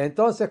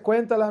 Entonces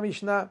cuenta la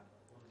Mishnah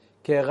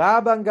que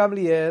Rabbi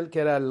Gamliel, que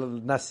era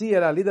el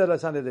líder del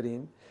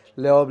Sanedrín,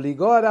 le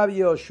obligó a Rabbi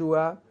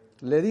Yoshua,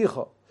 le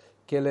dijo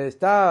que le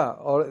está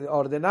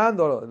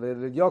ordenando,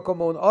 le dio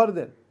como un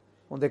orden,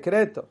 un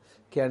decreto,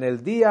 que en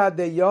el día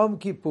de Yom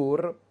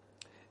Kippur,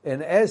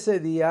 en ese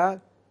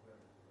día,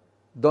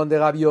 donde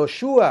Rabbi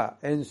Yoshua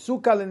en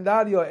su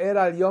calendario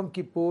era el Yom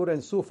Kippur,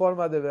 en su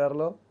forma de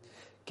verlo,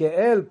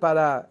 que él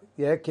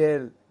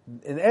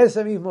en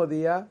ese mismo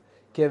día,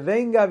 que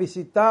venga a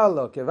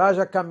visitarlo, que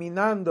vaya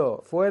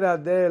caminando fuera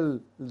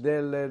de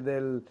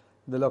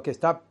lo que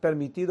está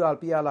permitido al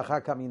pie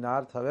halajá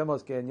caminar.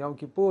 Sabemos que en Yom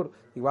Kippur,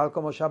 igual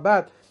como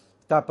Shabbat,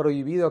 está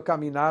prohibido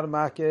caminar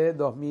más que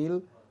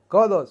 2000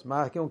 codos,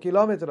 más que 1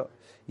 kilómetro.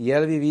 Y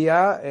él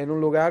vivía en un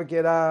lugar que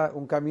era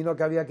un camino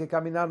que había que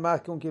caminar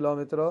más que 1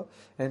 kilómetro.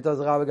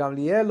 Entonces Rabbi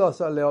Gamliel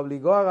le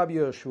obligó a Rabbi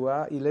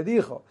Yoshua y le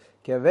dijo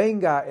que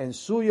venga en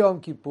su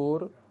Yom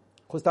Kippur,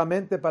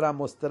 justamente para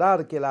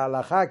mostrar que la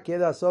halajá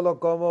queda solo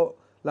como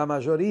la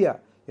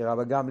mayoría. Y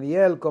Rabbi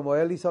Gamliel, como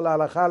él hizo la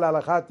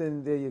halajá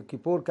de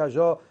Kippur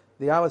cayó,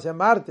 digamos, en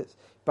martes.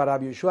 Para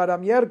Rabbi Yoshua era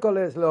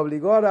miércoles, le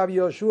obligó a Rabbi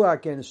Yoshua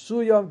que en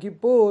su Yom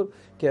Kippur,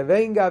 que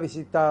venga a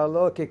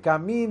visitarlo, que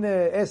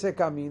camine ese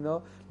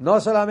camino,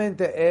 no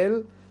solamente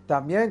él,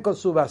 también con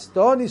su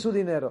bastón y su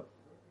dinero.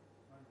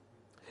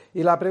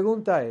 Y la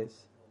pregunta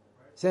es,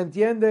 ¿se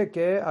entiende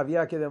que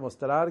había que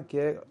demostrar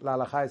que la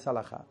halajá es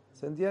halajá?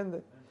 ¿Se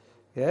entiende?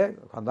 Que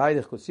cuando hay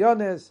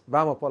discusiones,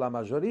 vamos por la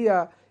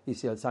mayoría, y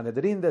si el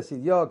Sanedrín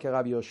decidió que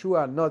Rabbi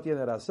Yoshua no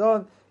tiene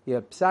razón, y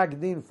el Psak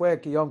Din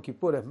fue que Yom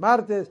Kippur es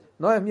martes,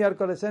 no es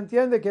miércoles, se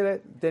entiende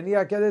que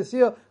tenía que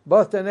decir,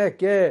 vos tenés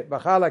que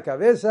bajar la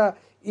cabeza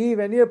y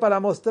venir para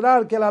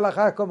mostrar que la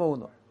halajá es como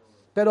uno.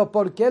 Pero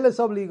 ¿por qué les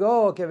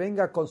obligó que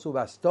venga con su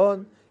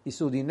bastón y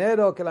su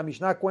dinero? Que la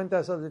Mishnah cuenta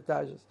esos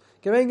detalles.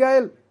 Que venga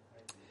él.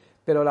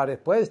 Pero la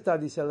respuesta,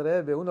 dice el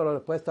Rebbe, una de las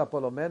respuestas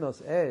por lo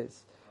menos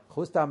es,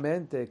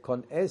 justamente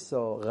con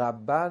eso,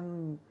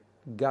 Rabban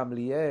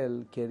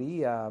Gamliel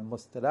quería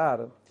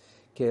mostrar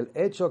que el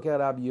hecho que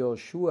Rabbi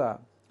Yoshua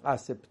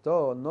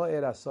aceptó no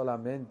era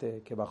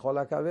solamente que bajó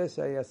la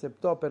cabeza y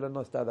aceptó, pero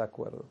no está de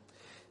acuerdo.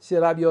 Si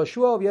Rabbi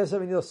Yoshua hubiese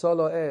venido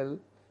solo él,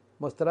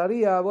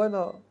 mostraría,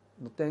 bueno,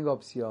 no tengo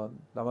opción.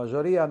 La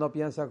mayoría no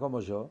piensa como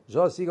yo.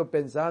 Yo sigo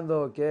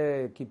pensando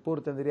que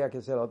Kippur tendría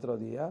que ser otro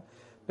día,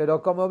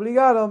 pero como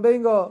obligaron,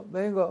 vengo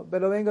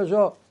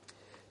yo.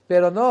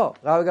 Pero no,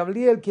 Rabbi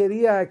Gamliel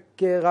quería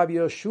que Rabbi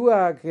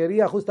Yoshua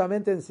quería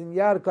justamente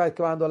enseñar que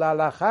cuando la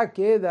halajá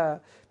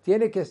queda,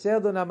 tiene que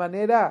ser de una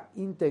manera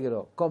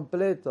íntegro,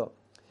 completo,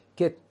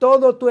 que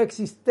toda tu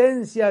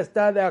existencia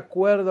está de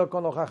acuerdo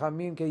con los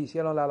jajamim que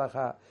hicieron la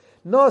halajá.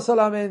 No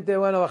solamente,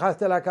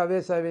 bajaste la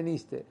cabeza y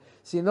viniste,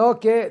 sino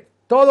que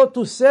todo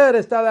tu ser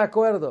está de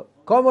acuerdo.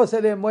 ¿Cómo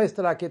se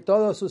demuestra que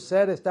todo su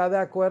ser está de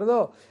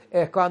acuerdo?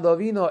 Es cuando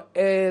vino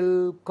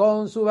él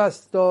con su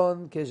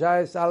bastón, que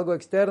ya es algo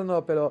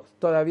externo, pero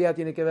todavía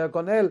tiene que ver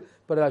con él,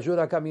 pero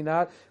ayuda a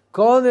caminar.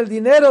 Con el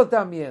dinero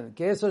también,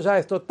 que eso ya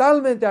es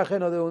totalmente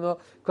ajeno de uno.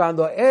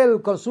 Cuando él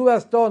con su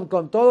bastón,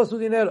 con todo su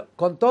dinero,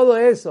 con todo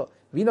eso,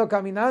 vino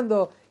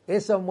caminando,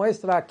 eso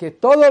muestra que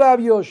todo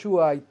Rabbi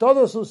Yoshua y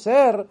todo su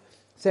ser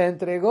se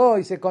entregó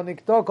y se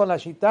conectó con la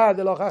shitá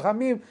de los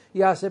jajamim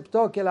y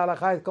aceptó que la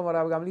halajá es como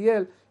Rab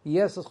Gamliel. Y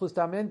eso es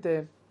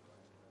justamente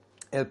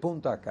el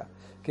punto acá.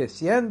 Que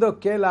siendo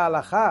que la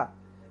halajá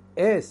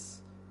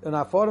es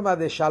una forma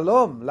de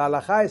shalom, la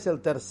halajá es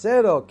el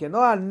tercero que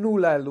no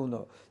anula el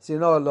uno,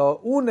 sino lo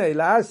une y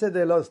la hace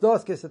de los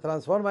dos que se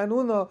transforma en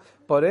uno.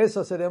 Por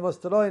eso se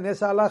demostró en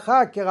esa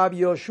halajá que Rabbi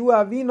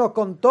Yoshua vino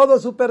con toda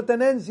su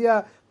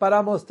pertenencia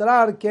para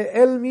mostrar que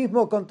él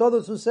mismo con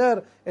todo su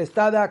ser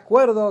está de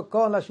acuerdo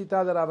con la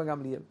shitá de Rabbi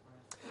Gamliel.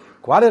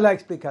 ¿Cuál es la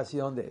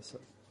explicación de eso?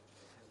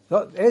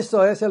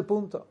 Eso es el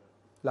punto.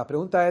 La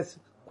pregunta es,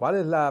 ¿cuál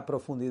es la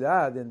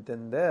profundidad de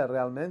entender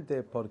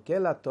realmente por qué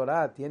la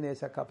Torah tiene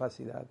esa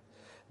capacidad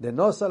de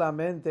no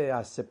solamente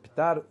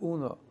aceptar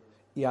uno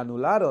y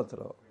anular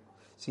otro,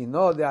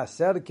 sino de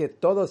hacer que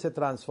todos se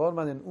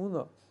transforman en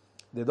uno?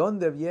 ¿De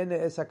dónde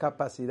viene esa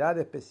capacidad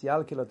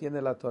especial que lo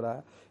tiene la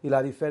Torah? Y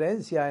la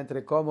diferencia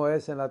entre cómo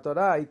es en la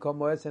Torah y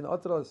cómo es en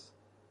otros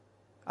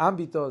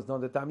ámbitos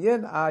donde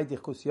también hay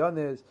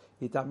discusiones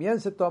y también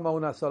se toma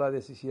una sola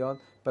decisión,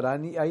 pero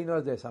ahí no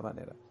es de esa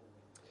manera.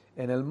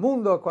 En el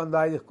mundo, cuando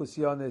hay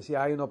discusiones y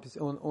hay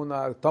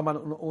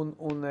toman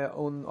una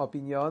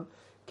opinión,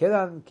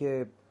 quedan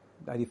que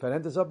hay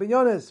diferentes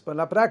opiniones, pero en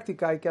la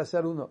práctica hay que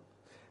hacer uno.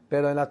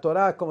 Pero en la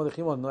Torah, como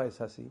dijimos, no es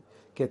así.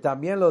 Que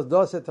también los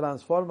dos se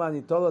transforman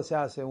y todo se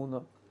hace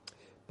uno.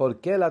 ¿Por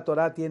qué la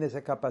Torah tiene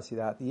esa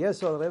capacidad? Y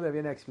eso el Rebbe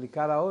viene a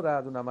explicar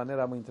ahora de una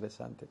manera muy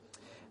interesante.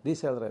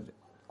 Dice el Rebbe,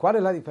 ¿cuál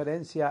es la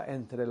diferencia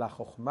entre la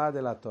Jochma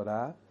de la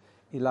Torah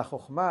y la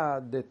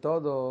Jochma de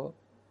toda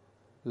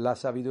la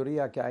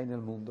sabiduría que hay en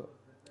el mundo?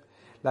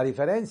 La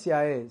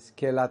diferencia es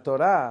que la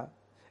Torah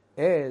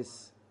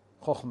es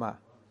Jochma,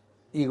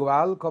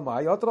 igual como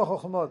hay otro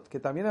Jochmot que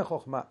también es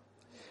Jochma,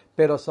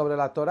 pero sobre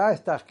la Torah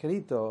está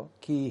escrito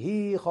Ki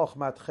hi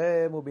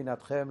Jochmatchem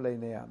ubinatchem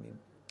leinei amim,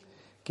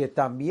 que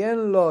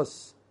también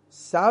los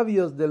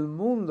sabios del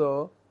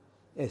mundo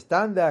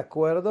están de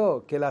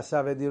acuerdo que la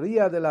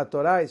sabiduría de la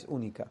Torah es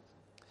única.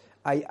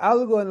 Hay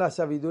algo en la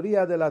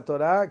sabiduría de la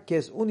Torah que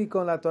es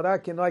único en la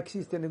Torah que no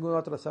existe en ninguna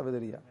otra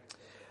sabiduría.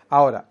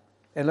 Ahora,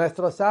 en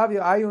nuestros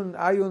sabios hay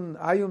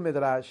un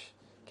Medrash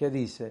que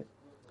dice,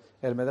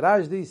 el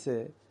Medrash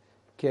dice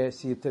que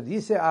si te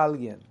dice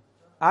alguien,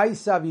 hay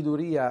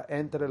sabiduría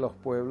entre los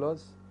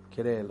pueblos,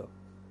 créelo.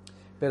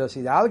 Pero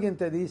si alguien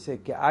te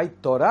dice que hay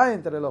Torah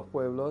entre los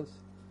pueblos,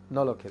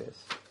 no lo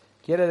crees.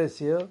 Quiere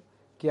decir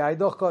que hay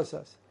dos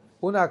cosas.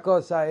 Una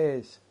cosa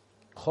es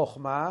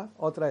Jochma,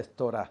 otra es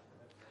Torah.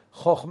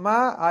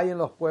 Jochma hay en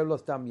los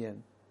pueblos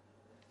también.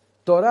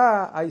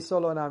 Torah hay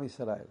solo en Am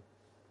Israel.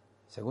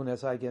 Según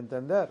eso hay que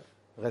entender.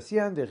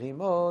 Recién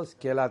dijimos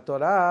que la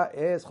Torah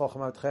es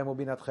Jochmatchem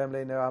ubinatchem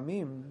leinei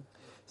amim.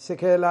 Sé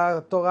que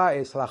la Torah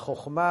es la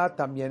Jochma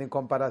también en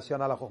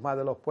comparación a la Jochma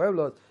de los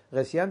pueblos.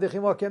 Recién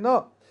dijimos que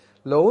no.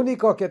 Lo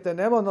único que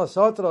tenemos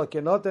nosotros, que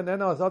no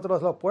tenemos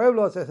nosotros los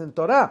pueblos, es en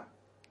Torah,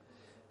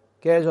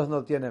 que ellos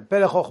no tienen.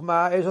 Pero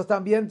Jochma ellos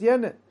también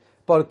tienen.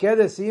 ¿Por qué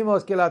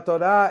decimos que la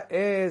Torah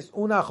es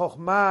una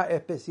Jochma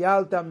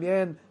especial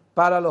también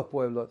para los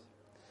pueblos?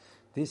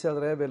 Dice el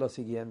Rebbe lo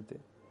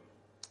siguiente.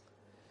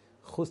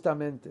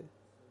 Justamente,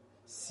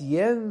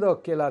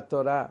 siendo que la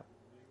Torah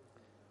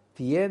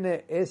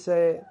tiene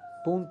ese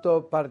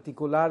punto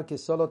particular que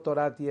solo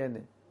Torah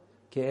tiene,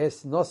 que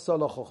es no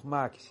solo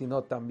Jochma,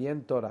 sino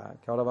también Torah,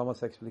 que ahora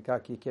vamos a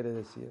explicar qué quiere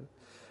decir.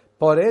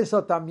 Por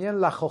eso también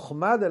la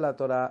Jochma de la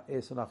Torah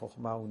es una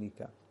Jochma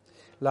única.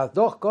 Las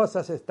dos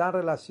cosas están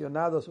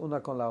relacionadas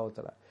una con la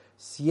otra.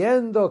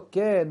 Siendo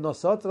que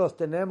nosotros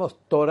tenemos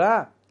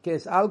Torah, que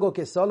es algo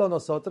que solo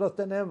nosotros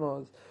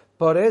tenemos,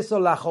 por eso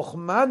la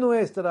Jochma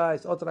nuestra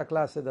es otra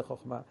clase de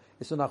Jochma,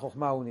 es una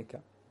Jochma única.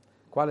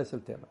 ¿Cuál es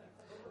el tema?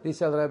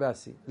 Dice el Rebbe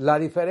así, la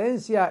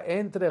diferencia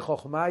entre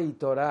Jochma y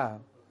Torah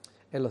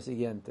es lo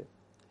siguiente.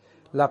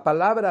 La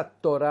palabra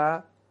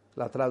Torah,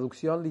 la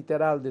traducción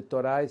literal de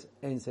Torah es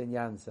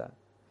enseñanza.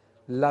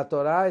 La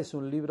Torah es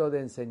un libro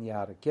de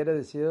enseñar. Quiere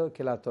decir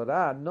que la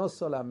Torah no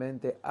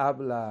solamente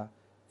habla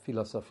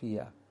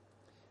filosofía,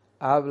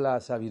 habla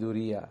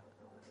sabiduría.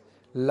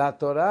 La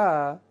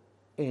Torah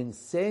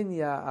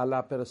enseña a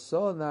la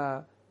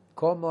persona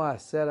cómo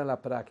hacer en la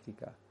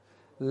práctica.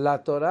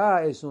 La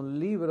Torah es un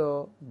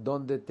libro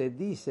donde te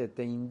dice,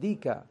 te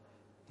indica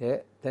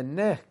que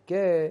tenés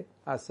que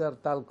hacer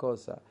tal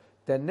cosa,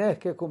 tenés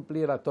que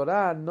cumplir. La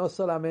Torah no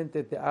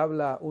solamente te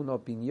habla una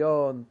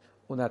opinión,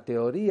 una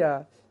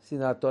teoría,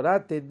 sino la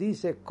Torah te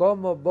dice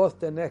cómo vos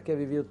tenés que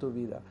vivir tu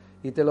vida.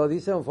 y te lo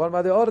dice en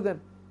forma de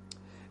orden.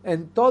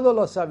 En todas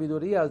las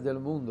sabidurías del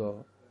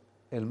mundo,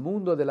 el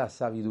mundo de la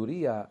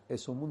sabiduría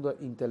es un mundo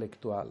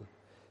intelectual.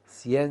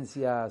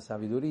 Ciencia,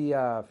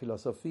 sabiduría,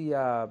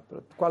 filosofía,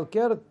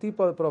 cualquier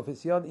tipo de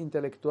profesión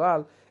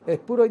intelectual es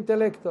puro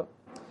intelecto.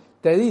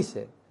 Te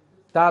dice,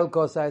 tal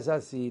cosa es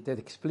así, te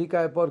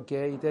explica el por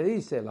qué y te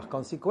dice, las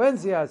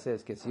consecuencias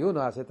es que si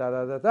uno hace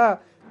tal,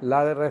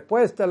 la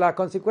respuesta, la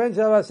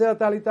consecuencia va a ser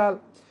tal y tal.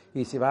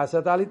 Y si va a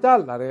ser tal y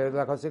tal,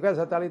 la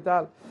consecuencia es tal y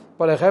tal.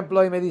 Por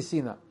ejemplo, en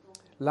medicina.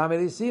 La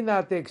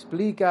medicina te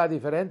explica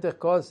diferentes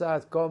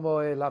cosas,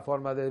 cómo es la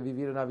forma de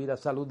vivir una vida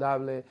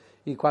saludable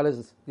y cuál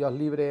es, Dios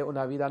libre,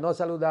 una vida no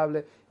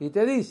saludable. Y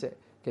te dice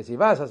que si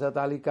vas a hacer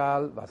tal y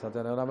tal, vas a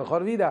tener una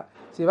mejor vida.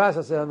 Si vas a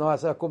hacer, no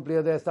vas a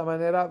cumplir de esta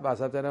manera,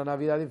 vas a tener una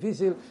vida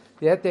difícil.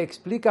 Y él te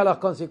explica las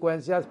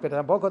consecuencias, pero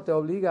tampoco te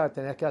obliga a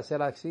tener que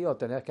hacer así o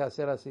tener que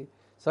hacer así.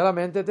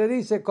 Solamente te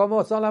dice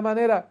cómo son las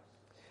maneras.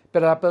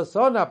 Pero la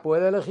persona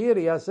puede elegir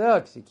y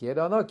hacer si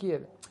quiere o no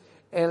quiere.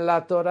 En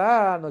la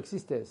Torah no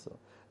existe eso.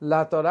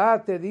 La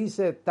Torah te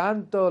dice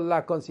tanto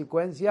la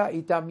consecuencia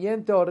y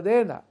también te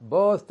ordena.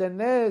 Vos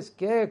tenés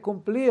que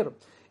cumplir.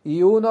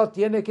 Y uno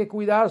tiene que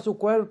cuidar su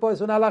cuerpo,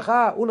 es una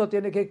alajá. Uno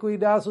tiene que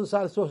cuidar su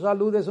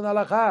salud, es una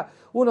alajá.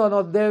 Uno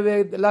no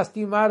debe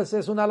lastimarse,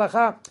 es una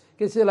alajá.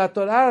 Que si la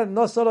Torah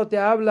no solo te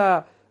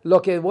habla lo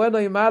que es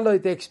bueno y malo y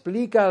te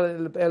explica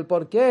el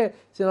por qué,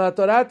 sino la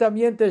Torah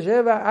también te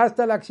lleva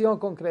hasta la acción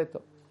concreta.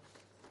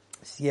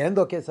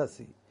 Siendo que es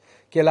así,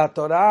 que la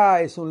Torah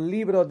es un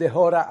libro de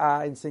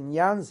Jorah,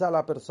 enseñanza a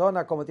la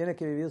persona cómo tiene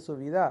que vivir su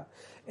vida,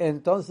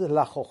 entonces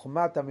la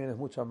Jochma también es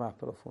mucho más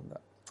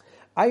profunda.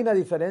 Hay una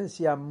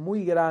diferencia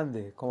muy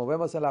grande, como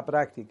vemos en la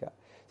práctica.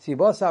 Si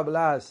vos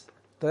hablas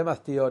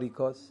temas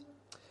teóricos,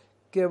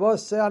 que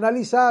vos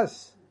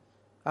analizás,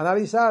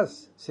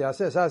 si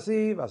haces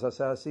así, vas a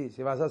hacer así,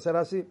 si vas a hacer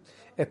así,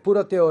 es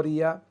pura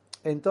teoría.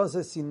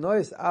 Entonces, si no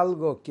es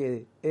algo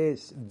que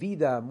es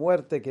vida,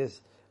 muerte, que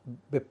es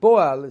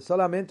bepoal,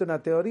 solamente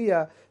una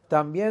teoría,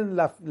 también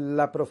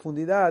la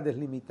profundidad es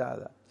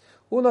limitada.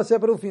 Uno se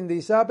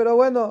profundiza, pero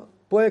bueno,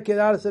 puede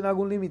quedarse en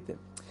algún límite.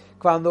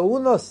 Cuando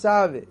uno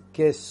sabe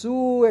que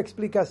su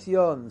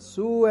explicación,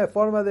 su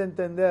forma de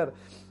entender,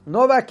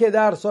 no va a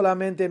quedar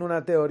solamente en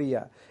una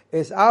teoría,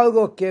 es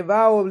algo que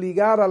va a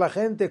obligar a la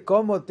gente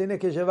cómo tiene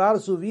que llevar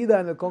su vida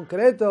en el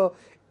concreto,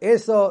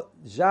 eso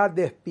ya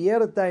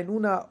despierta en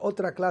una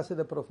otra clase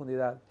de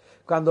profundidad.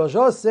 Cuando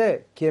yo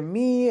sé que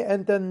mi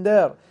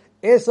entender,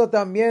 eso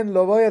también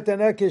lo voy a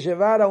tener que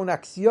llevar a una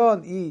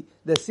acción y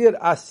decir,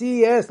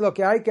 así es lo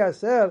que hay que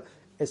hacer,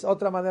 es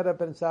otra manera de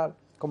pensar.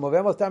 Como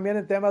vemos también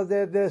en temas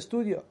de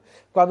estudio.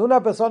 Cuando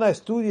una persona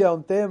estudia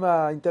un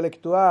tema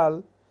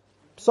intelectual,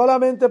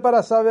 solamente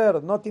para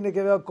saber, no tiene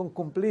que ver con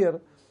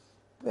cumplir,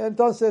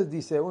 entonces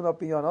dice una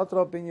opinión,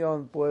 otra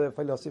opinión, puede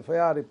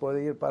filosofear y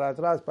puede ir para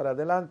atrás, para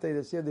adelante y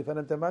decir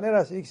diferentes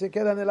maneras y se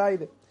queda en el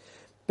aire.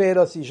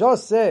 Pero si yo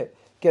sé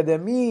que de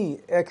mi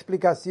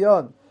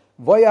explicación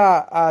voy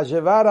a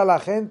llevar a la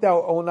gente a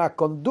una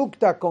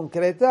conducta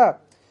concreta,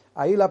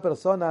 ahí la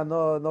persona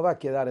no va a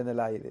quedar en el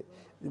aire.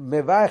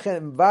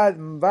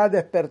 Va a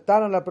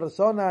despertar en la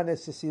persona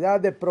necesidad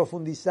de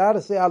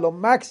profundizarse a lo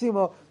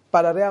máximo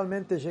para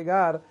realmente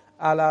llegar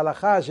a la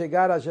halajá,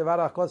 llegar a llevar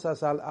las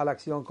cosas a la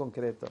acción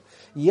concreta.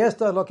 Y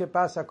esto es lo que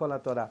pasa con la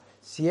Torah.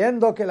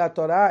 Siendo que la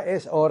Torah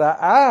es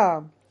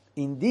ora'á,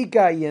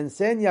 indica y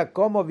enseña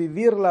cómo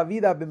vivir la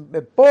vida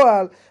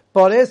bepoal,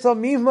 por eso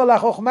mismo la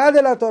jochma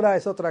de la Torah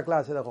es otra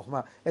clase de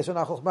jochma. Es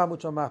una jochma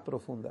mucho más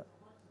profunda.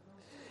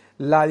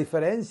 La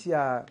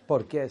diferencia,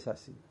 ¿por qué es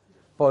así?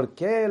 ¿Por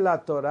qué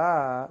la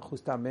Torah,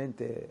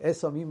 justamente,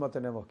 eso mismo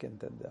tenemos que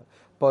entender?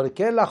 ¿Por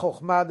qué la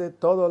jochma de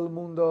todo el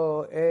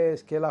mundo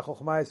es que la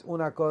jochma es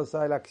una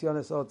cosa y la acción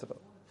es otra?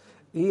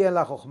 Y en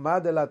la jochma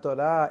de la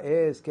Torah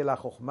es que la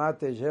jochma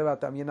te lleva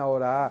también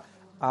ahora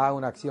a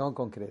una acción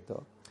concreta.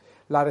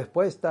 La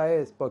respuesta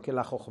es porque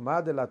la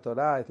jochma de la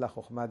Torah es la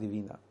jochma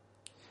divina.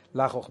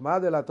 La jochma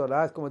de la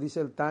Torah es como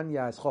dice el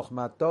Tanya, es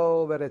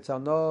jochmato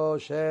beretzono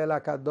shel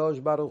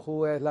HaKadosh Baruch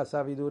Hu, es la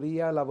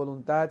sabiduría, la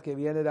voluntad que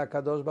viene de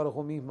HaKadosh Baruch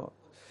Hu mismo.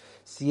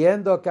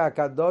 Siendo que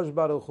HaKadosh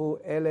Baruch Hu,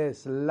 él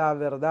es la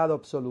verdad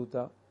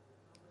absoluta.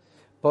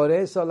 Por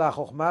eso la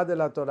jochma de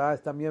la Torah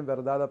es también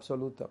verdad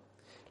absoluta.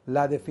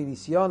 La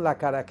definición, la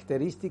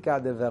característica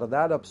de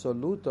verdad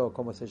absoluto,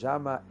 como se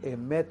llama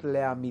emet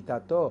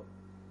leamitato,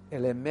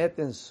 el emet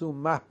en su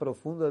más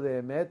profundo de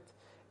emet,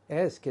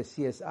 es que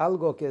si es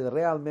algo que es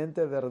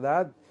realmente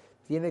verdad,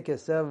 tiene que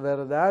ser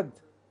verdad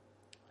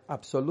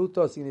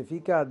absoluto,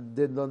 significa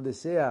de donde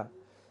sea,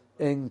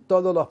 en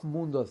todos los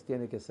mundos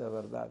tiene que ser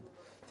verdad.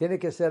 Tiene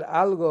que ser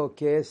algo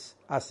que es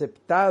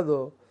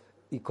aceptado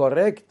y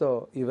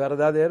correcto y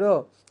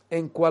verdadero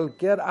en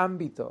cualquier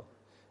ámbito,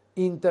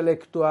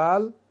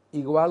 intelectual,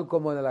 igual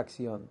como en la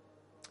acción.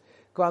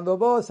 Cuando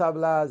vos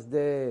hablas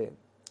de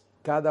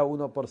cada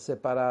uno por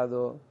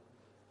separado,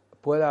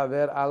 puede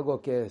haber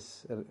algo que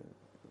es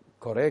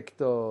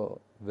correcto,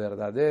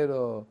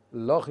 verdadero,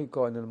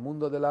 lógico en el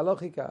mundo de la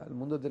lógica, el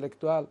mundo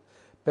intelectual.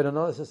 pero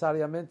no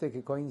necesariamente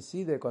que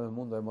coincide con el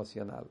mundo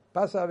emocional.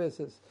 Pasa a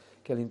veces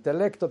que el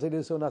intelecto te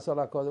dice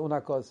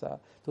una cosa,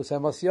 tus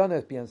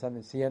emociones piensan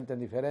y sienten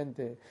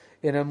diferente,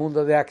 en el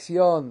mundo de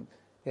acción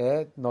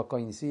no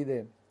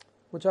coincide.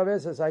 Muchas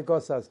veces hay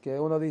cosas que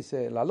uno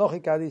dice, la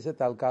lógica dice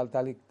tal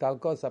y tal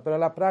cosa, pero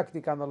en la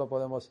práctica no lo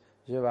podemos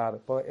llevar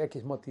por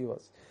X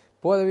motivos.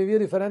 Puede vivir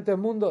diferentes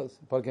mundos,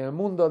 porque en el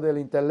mundo del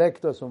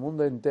intelecto es un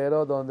mundo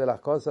entero donde las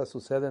cosas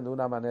suceden de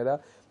una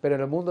manera, pero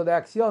en el mundo de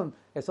acción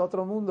es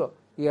otro mundo.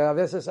 Y a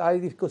veces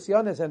hay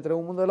discusiones entre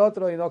un mundo y el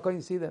otro y no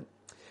coinciden.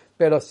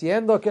 Pero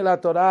siendo que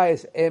la Torah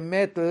es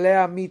emet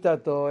lea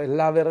mitato, es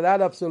la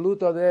verdad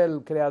absoluta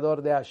del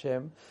creador de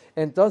Hashem,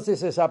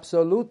 entonces es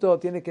absoluto,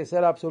 tiene que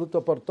ser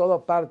absoluto por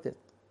todas partes.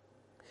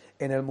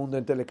 En el mundo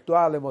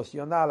intelectual,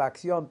 emocional,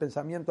 acción,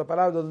 pensamiento,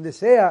 palabra, donde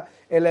sea,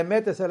 el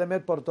emet es el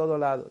emet por todos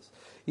lados.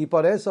 Y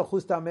por eso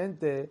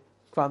justamente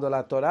cuando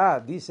la Torah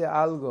dice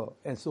algo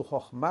en su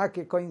jochma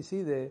que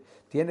coincide,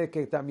 tiene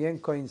que también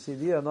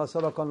coincidir no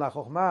solo con la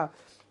jochma,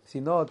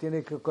 sino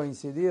tiene que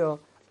coincidir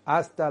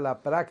hasta la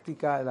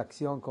práctica, la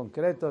acción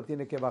concreta,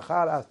 tiene que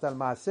bajar hasta el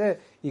maaseh,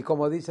 y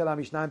como dice la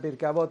Mishnah en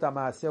Pirkei Avot,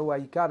 maaseh u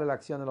aikar, la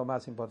acción es lo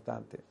más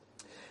importante.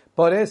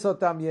 Por eso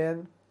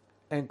también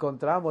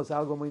encontramos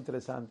algo muy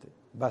interesante.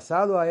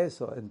 Basado a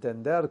eso,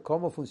 entender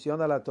cómo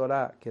funciona la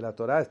Torah, que la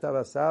Torah está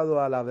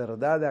basada a la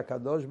verdad de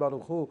Akadosh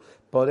Baruj Hu,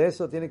 por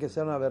eso tiene que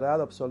ser una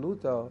verdad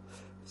absoluta.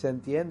 Se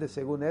entiende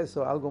según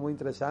eso algo muy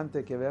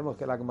interesante que vemos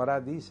que la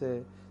Gemara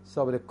dice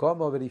sobre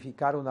cómo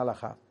verificar una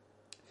halajá.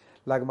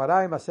 La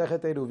Gemara en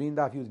Masejet Eruvin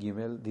Daf Yud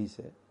Gimel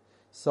dice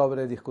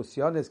sobre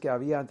discusiones que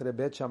había entre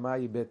Bet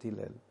Shammai y Bet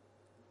Hillel,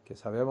 que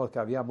sabemos que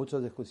había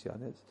muchas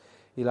discusiones,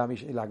 y la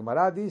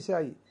Gemara dice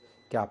ahí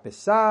que a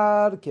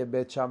pesar que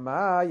Bet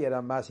Shammai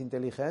eran más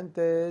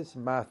inteligentes,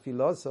 más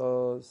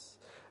filósofos,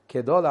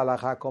 quedó la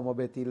halajá como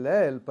Bet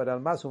Hillel, pero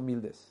eran más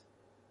humildes.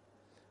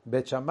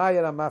 Bet Shammai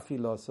eran más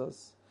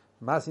filósofos,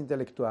 más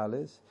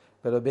intelectuales,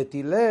 pero Bet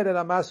Hillel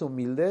era más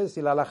humildes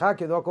y la halajá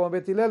quedó como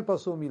Bet Hillel por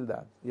su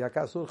humildad. Y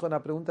acá surge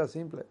una pregunta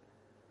simple.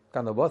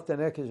 Cuando vos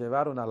tenés que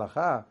llevar una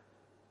halajá,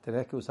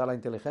 tenés que usar la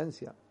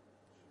inteligencia.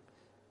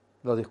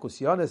 Las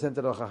discusiones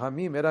entre los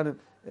jajamim eran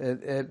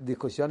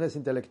discusiones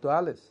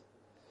intelectuales.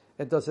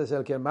 Entonces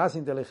el que es más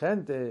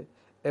inteligente,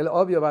 él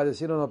obvio va a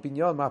decir una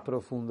opinión más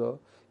profunda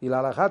y la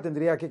halajá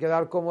tendría que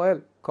quedar como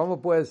él.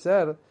 ¿Cómo puede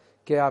ser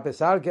que a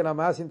pesar que eran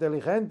más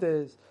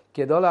inteligentes,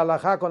 quedó la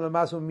halajá con el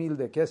más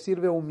humilde? ¿Qué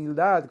sirve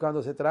humildad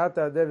cuando se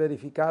trata de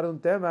verificar un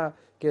tema,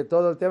 que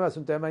todo el tema es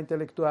un tema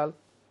intelectual?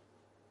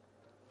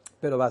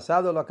 Pero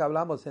basado en lo que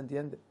hablamos se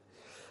entiende.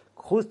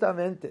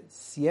 Justamente,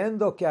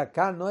 siendo que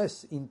acá no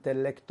es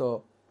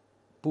intelecto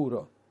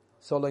puro,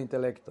 solo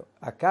intelecto.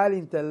 Acá el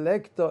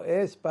intelecto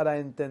es para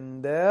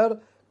entender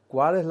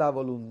cuál es la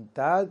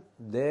voluntad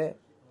de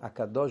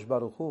Akadosh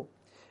Baruj Hu.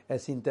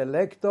 Es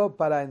intelecto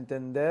para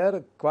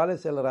entender cuál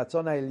es el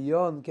razón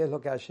Elión, qué es lo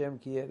que Hashem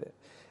quiere.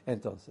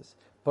 Entonces,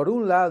 por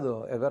un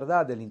lado, es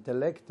verdad, el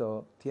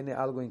intelecto tiene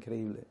algo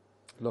increíble.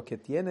 Lo que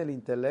tiene el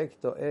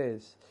intelecto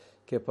es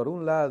que por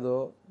un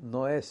lado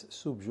no es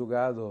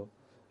subyugado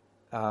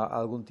a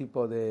algún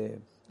tipo de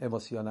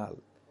emocional.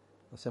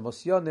 Las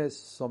emociones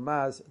son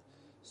más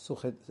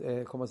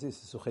 ¿cómo se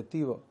dice?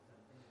 Subjetivo,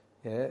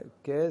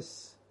 que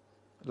es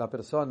la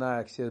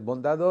persona, si es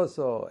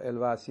bondadoso,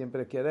 él va a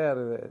siempre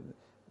querer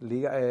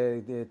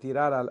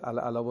tirar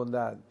a la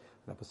bondad.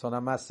 La persona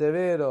más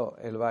severo,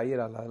 él va a ir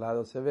al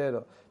lado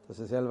severo.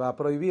 Entonces él va a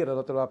prohibir, el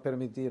otro va a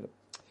permitir.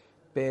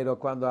 Pero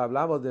cuando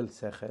hablamos del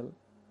sejel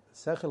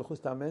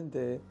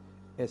justamente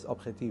es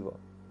objetivo,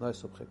 no es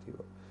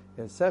subjetivo.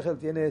 El sejel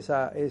tiene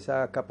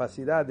esa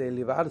capacidad de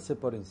elevarse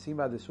por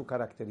encima de su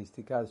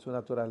característica, de su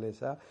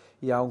naturaleza,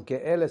 y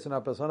aunque él es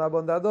una persona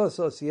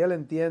bondadosa, si él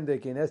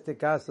entiende que en este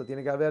caso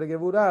tiene que haber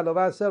geburá, lo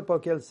va a hacer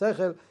porque el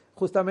sejel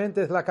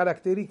justamente es la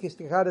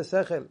característica del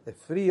sejel, es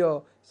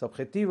frío, es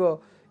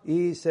objetivo,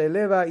 y se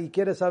eleva y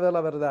quiere saber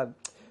la verdad.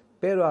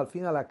 Pero al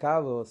fin y al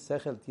cabo,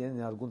 sejel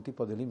tiene algún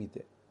tipo de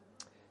límite,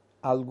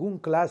 algún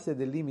clase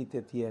de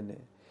límite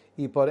tiene.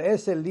 Y por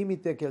ese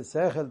límite que el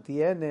sejel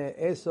tiene,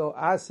 eso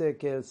hace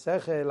que el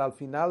sejel al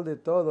final de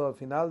todo, al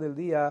final del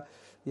día,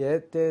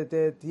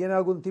 tiene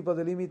algún tipo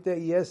de límite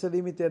y ese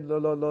límite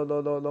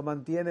lo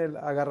mantiene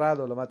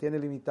agarrado, lo mantiene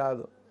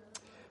limitado.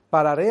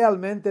 Para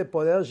realmente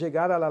poder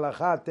llegar a la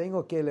halajá,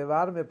 tengo que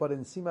elevarme por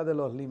encima de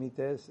los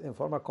límites en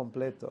forma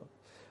completa.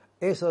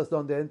 Eso es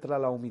donde entra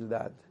la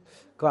humildad.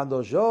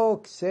 Cuando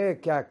yo sé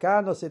que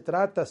acá no se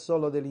trata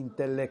solo del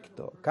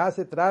intelecto, acá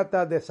se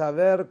trata de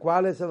saber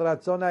cuál es el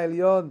razón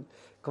Elión,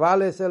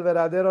 cuál es el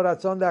verdadero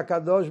razón de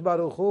Akadosh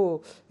Baruj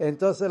Hu,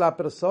 entonces la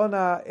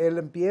persona, él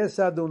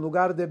empieza de un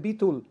lugar de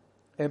bitul,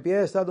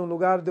 empieza de un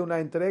lugar de una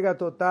entrega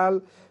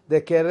total,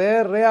 de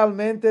querer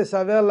realmente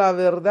saber la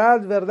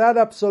verdad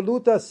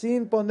absoluta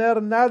sin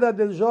poner nada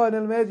del yo en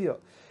el medio.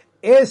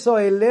 Eso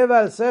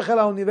eleva el sejel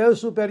a un nivel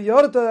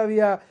superior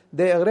todavía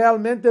de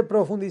realmente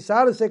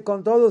profundizarse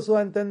con todo su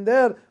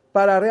entender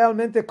para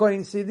realmente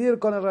coincidir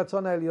con el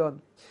razón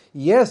Elión.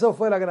 Y eso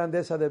fue la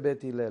grandeza de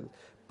Bet Hillel.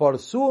 por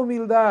su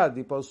humildad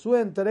y por su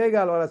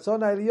entrega al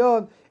Razón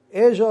Elión,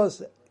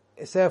 ellos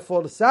se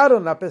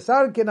esforzaron, a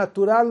pesar que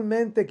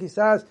naturalmente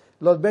quizás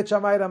los Bet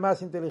Shammai eran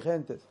más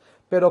inteligentes.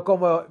 Pero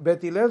como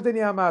Bet Hillel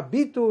tenía más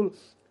bitul,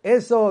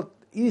 eso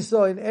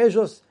hizo en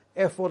ellos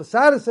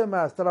esforzarse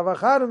más,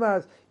 trabajar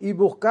más y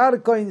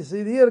buscar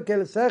coincidir, que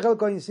el Sejel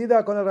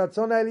coincida con el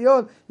Razón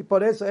Elión, y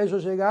por eso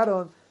ellos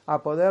llegaron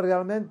a poder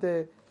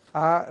realmente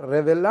a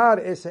revelar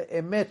ese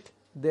emet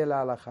de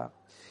la halajá.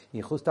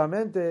 Y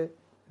justamente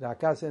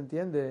acá se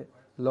entiende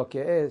lo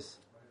que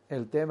es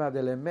el tema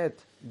del emet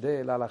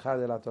de la halajá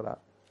de la Torah.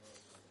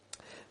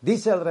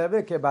 Dice el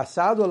Rebbe que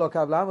basado en lo que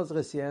hablamos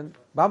recién,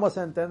 vamos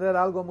a entender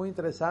algo muy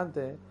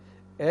interesante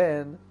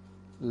en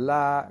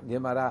la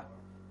Gemara.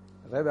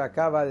 El Rebbe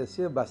acaba de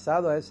decir,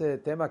 basado a ese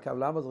tema que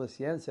hablamos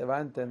recién, se va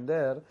a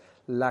entender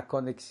la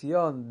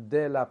conexión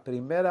de la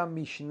primera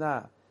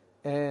Mishnah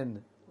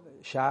en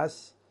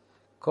Shas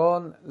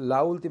con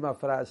la última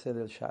frase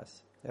del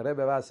Shas. El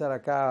Rebbe va a hacer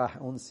acá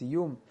un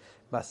siyum.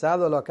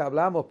 Basado en lo que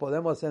hablamos,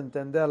 podemos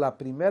entender la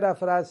primera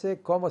frase,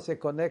 cómo se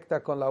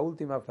conecta con la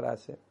última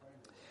frase.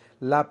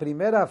 La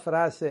primera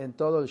frase en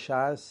todo el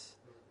Shas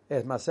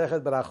es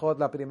Masejet Berachot,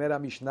 la primera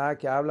Mishnah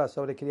que habla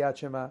sobre Kriyat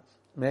Shema.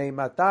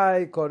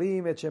 Meimatai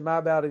korim et Shema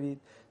be'arvit.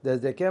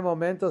 ¿Desde qué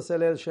momento se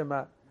lee el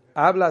Shema?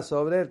 Habla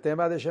sobre el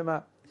tema de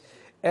Shema.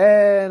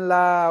 En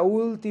la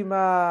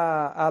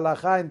última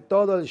halajá en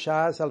todo el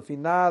Shas, al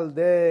final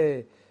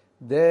de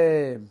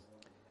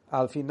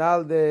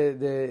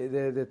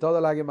toda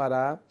la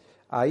Gemara,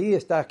 ahí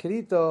está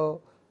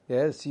escrito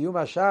el Siyum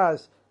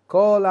HaShas,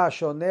 Kol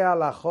hashoneh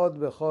halachot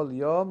bechol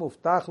yom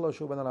uftach lo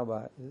shuv ben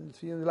alabah.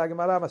 La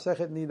Gemara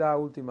Masejet Nida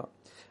última.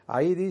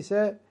 Ahí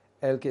dice,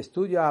 el que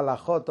estudia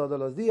halachot todos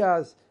los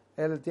días,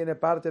 él tiene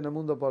parte en el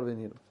mundo por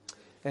venir.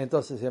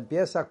 Entonces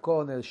empieza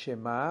con el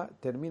Shema,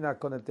 termina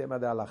con el tema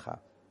de halajá,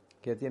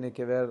 que tiene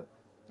que ver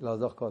las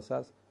dos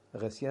cosas.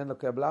 Recién lo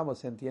que hablamos,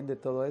 se entiende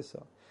todo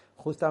eso.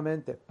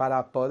 Justamente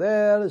para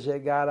poder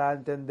llegar a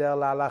entender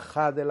la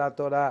halajá de la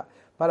Torah,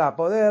 para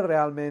poder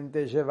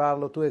realmente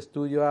llevarlo tu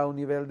estudio a un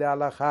nivel de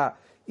halajá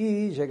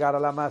y llegar a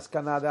la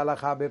mascana de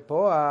halajá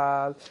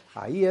bepoal,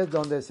 ahí es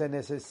donde se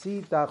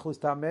necesita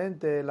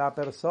justamente la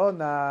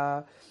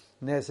persona,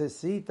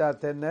 necesita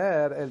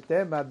tener el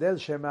tema del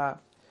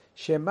Shema.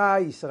 Shema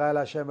Israel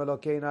Hashem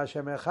Elokeinu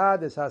Hashem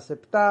Echad, es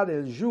aceptar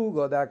el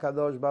yugo de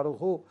Akadosh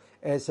Baruch Hu,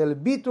 es el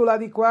bitul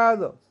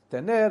adecuado.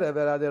 Tener el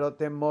verdadero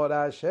temor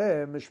a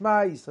Hashem,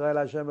 Shema Israel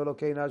Hashem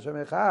Elokeinu Hashem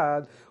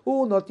Echad,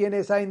 uno tiene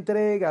esa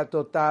entrega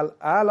total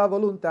a la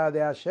voluntad de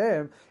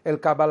Hashem,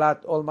 el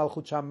Kabbalat Ol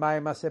Malchut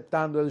Shamayim,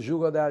 aceptando el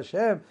yugo de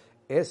Hashem,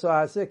 eso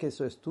hace que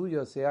su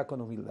estudio sea con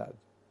humildad.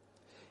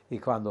 Y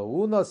cuando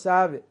uno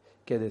sabe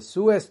que de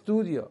su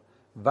estudio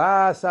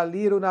va a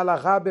salir una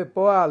halajá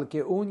bepoal,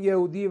 que un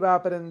yehudí va a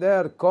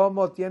aprender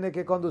cómo tiene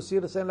que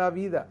conducirse en la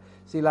vida,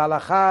 si la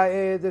halajá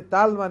es de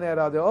tal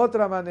manera o de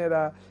otra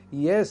manera,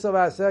 y eso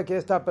va a hacer que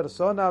esta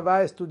persona va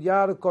a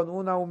estudiar con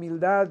una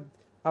humildad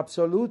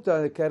absoluta,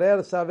 de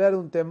querer saber,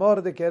 un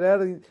temor de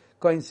querer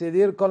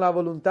coincidir con la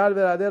voluntad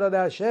verdadera de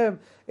Hashem,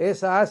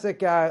 esa hace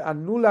que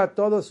anula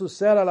todo su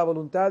ser a la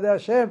voluntad de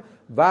Hashem,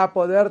 va a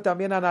poder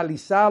también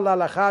analizar la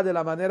halajá de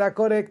la manera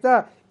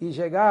correcta y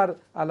llegar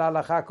a la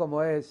halajá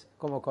como es,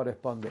 como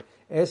corresponde.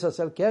 Eso es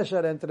el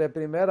kesher entre la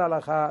primera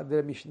halajá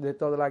de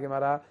toda la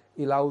Gemara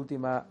y la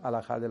última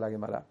halajá de la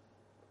Gemara.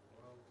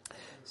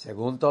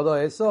 Según todo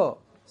eso,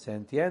 se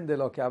entiende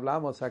lo que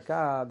hablamos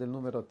acá del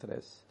número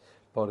 3.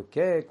 ¿Por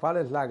qué? ¿Cuál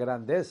es la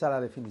grandeza,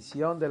 la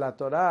definición de la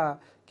Torah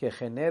que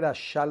genera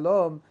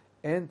shalom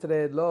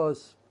entre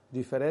las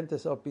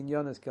diferentes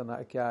opiniones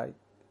que hay?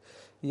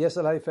 Y esa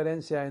es la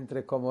diferencia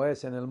entre cómo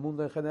es en el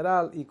mundo en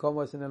general y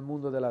cómo es en el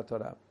mundo de la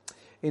Torah.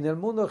 En el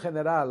mundo en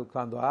general,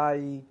 cuando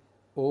hay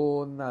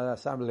una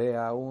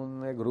asamblea,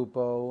 un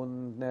grupo,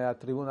 un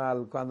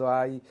tribunal, cuando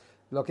hay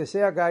lo que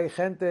sea, que hay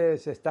gente,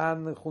 se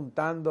están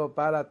juntando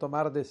para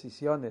tomar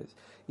decisiones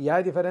y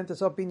hay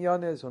diferentes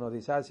opiniones, uno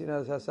dice así, uno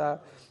dice así,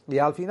 y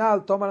al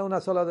final toman una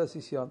sola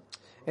decisión.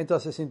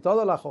 Entonces, sin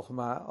todo la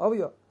jochma,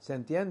 obvio, se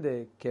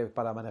entiende que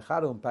para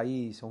manejar un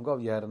país, un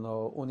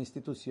gobierno, una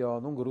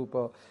institución, un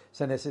grupo,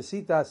 se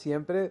necesita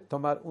siempre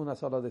tomar una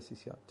sola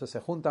decisión. Entonces,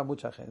 se junta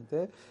mucha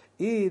gente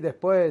y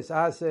después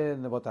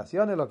hacen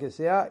votaciones, lo que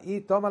sea,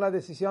 y toman la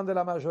decisión de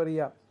la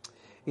mayoría.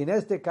 Y en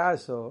este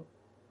caso,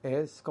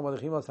 es, como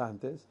dijimos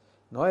antes,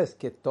 no es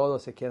que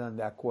todos se quedan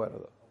de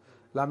acuerdo.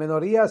 La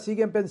minoría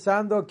siguen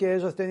pensando que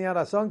ellos tenían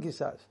razón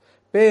quizás,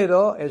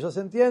 pero ellos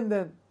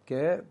entienden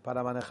que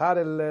para manejar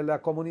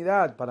la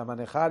comunidad, para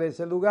manejar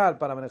ese lugar,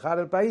 para manejar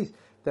el país,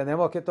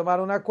 tenemos que tomar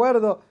un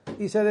acuerdo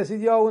y se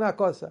decidió una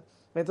cosa.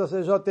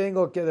 Entonces yo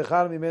tengo que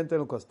dejar mi mente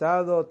en un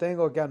costado,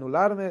 tengo que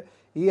anularme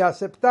y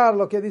aceptar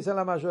lo que dice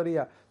la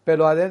mayoría,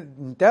 pero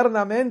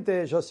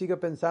internamente yo sigo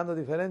pensando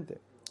diferente.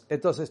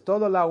 Entonces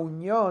toda la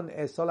unión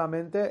es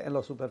solamente en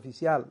lo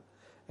superficial,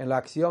 en la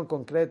acción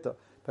concreta,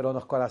 pero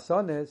los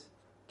corazones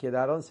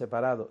quedaron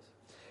separados.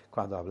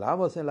 Cuando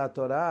hablamos en la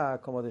Torah,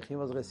 como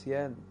dijimos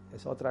recién,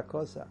 es otra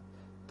cosa.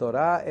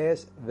 Torah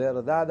es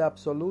verdad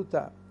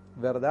absoluta.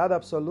 Verdad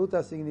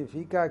absoluta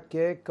significa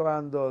que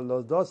cuando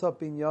las dos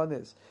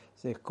opiniones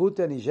se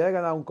discuten y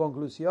llegan a una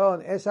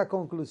conclusión, esa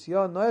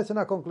conclusión no es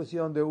una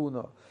conclusión de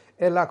uno,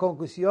 es la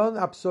conclusión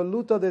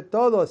absoluta de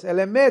todos. El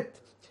emet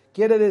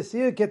quiere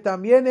decir que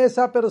también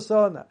esa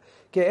persona,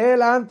 que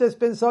él antes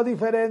pensó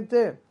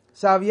diferente,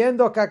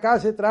 sabiendo que acá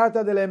se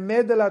trata del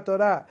emet de la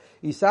Torah,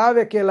 y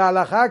sabe que la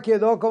halajá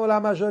quedó como la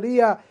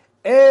mayoría,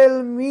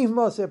 él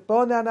mismo se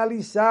pone a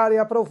analizar y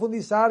a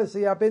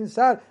profundizarse y a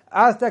pensar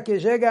hasta que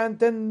llega a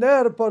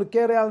entender por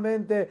qué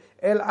realmente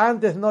él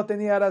antes no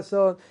tenía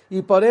razón,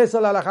 y por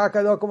eso la halajá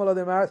quedó como los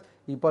demás,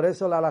 y por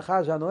eso la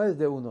halajá ya no es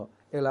de uno,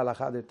 es la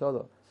halajá de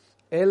todo.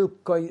 Él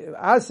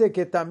hace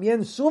que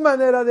también su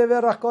manera de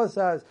ver las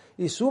cosas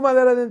y su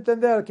manera de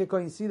entender que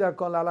coincida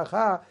con la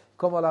halajá,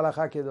 como la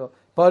halajá quedó.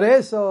 Por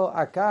eso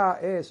acá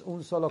es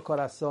un solo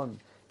corazón.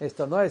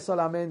 Esto no es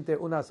solamente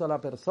una sola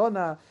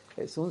persona,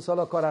 es un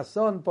solo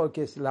corazón,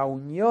 porque es la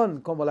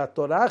unión, como la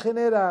Torah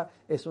genera,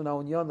 es una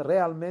unión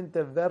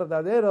realmente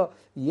verdadera,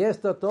 y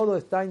esto todo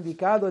está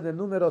indicado en el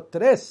número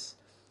 3.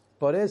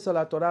 Por eso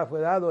la Torah fue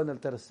dado en el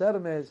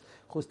tercer mes,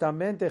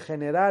 justamente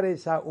generar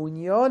esa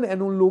unión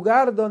en un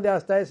lugar donde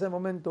hasta ese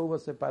momento hubo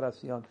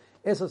separación.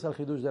 Eso es el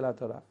Hidush de la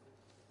Torah.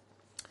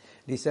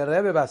 Dice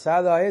Rebbe,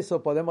 basado a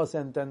eso podemos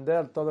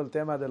entender todo el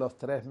tema de los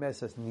 3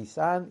 meses,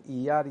 Nisan,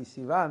 Iyar y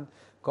Sivan,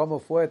 cómo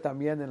fue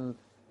también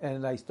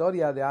en la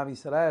historia de Am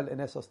Israel en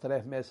esos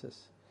 3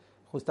 meses.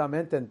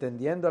 Justamente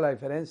entendiendo la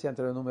diferencia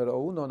entre el número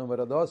 1,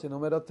 número 2 y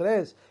número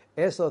 3,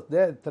 eso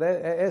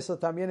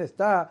también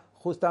está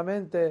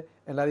justamente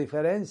en la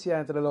diferencia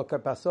entre lo que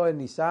pasó en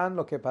Nisan,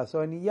 lo que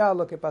pasó en Iyar,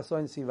 lo que pasó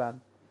en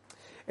Sivan.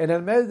 En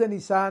el mes de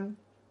Nisan,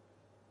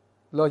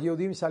 los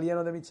Yehudim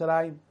salieron de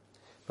Mitzrayim.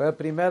 Fue el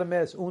primer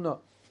mes,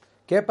 1.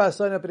 ¿Qué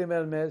pasó en el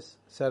primer mes?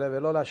 Se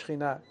reveló la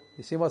Shechina.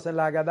 Hicimos en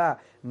la Agadá,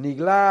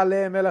 Nigla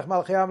ale melech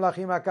malchei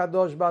hamlachim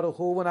HaKadosh Baruch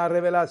Hu, una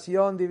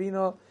revelación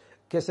divina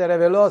que se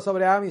reveló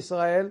sobre Am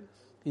Israel,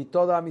 y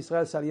todo Am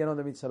Israel salieron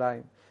de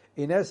Mitzrayim.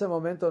 Y en ese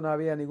momento no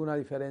había ninguna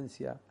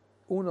diferencia.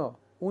 Uno,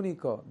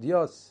 único,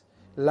 Dios.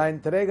 La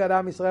entrega de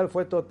Am Israel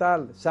fue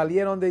total.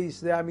 Salieron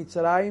de Am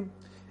Mitzrayim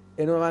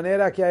en una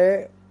manera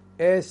que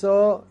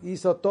eso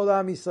hizo todo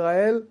Am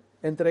Israel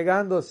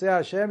entregándose a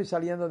Hashem y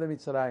saliendo de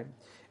Mitzrayim.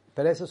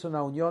 Pero eso es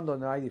una unión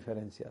donde no hay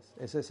diferencias.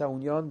 Es esa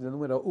unión de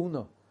número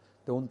 1.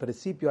 De un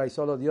principio hay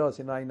solo Dios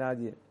y no hay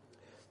nadie.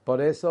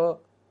 Por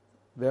eso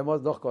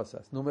vemos 2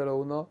 cosas. Número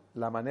 1,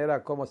 la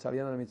manera como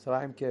salieron de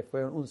Mitzrayim, que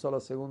fue en un solo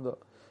segundo,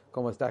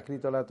 como está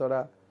escrito en la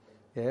Torah.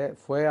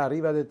 Fue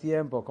arriba de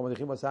tiempo, como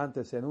dijimos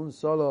antes, en un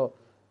solo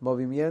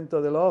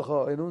movimiento del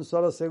ojo, en un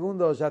solo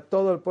segundo, ya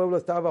todo el pueblo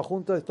estaba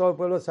junto, y todo el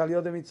pueblo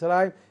salió de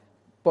Mitzrayim,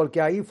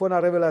 porque ahí fue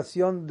una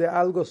revelación de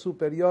algo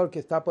superior que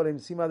está por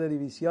encima de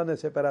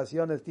divisiones,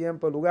 separaciones,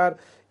 tiempo, lugar,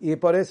 y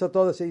por eso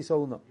todo se hizo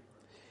uno.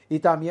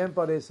 Y también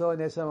por eso en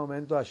ese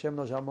momento Hashem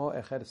nos llamó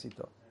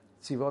ejército,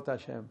 Tzivot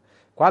Hashem.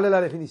 ¿Cuál es la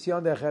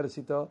definición de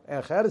ejército?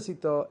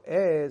 Ejército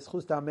es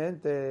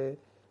justamente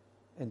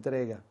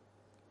entrega.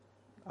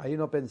 Ahí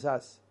no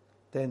pensás,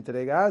 te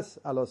entregás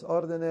a los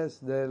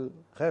órdenes del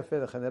jefe,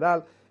 del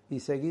general, y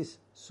seguís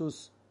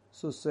sus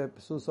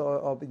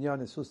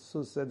opiniones,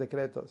 sus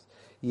decretos.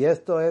 Y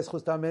esto es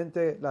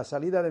justamente la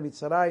salida de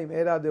Mitzrayim,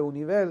 era de un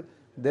nivel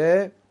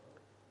de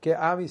que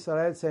Am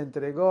Israel se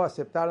entregó,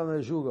 aceptaron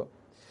el yugo.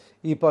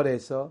 Y por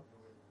eso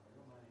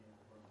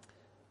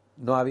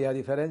no había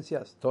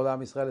diferencias, todo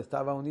Am Israel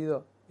estaba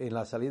unido. En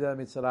la salida de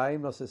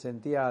Mitzrayim no se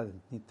sentía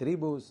ni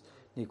tribus,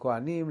 ni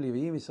Kohanim,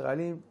 Leviim,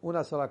 Israelim,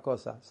 una sola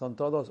cosa, son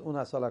todos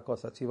una sola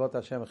cosa, Tzivot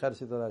Hashem,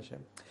 ejército de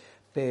Hashem.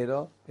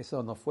 Pero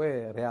eso no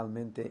fue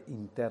realmente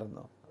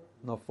interno.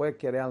 No fue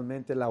que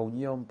realmente la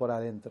unión por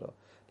adentro.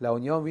 La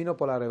unión vino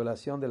por la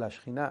revelación de la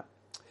Shechina.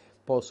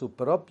 Por su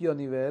propio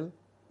nivel,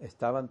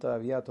 estaban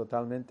todavía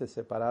totalmente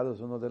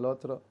separados uno del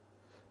otro.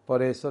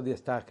 Por eso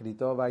está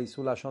escrito,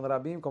 Vaisu Lashon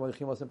Rabim, como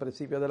dijimos en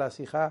principio de la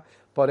Sija.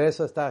 Por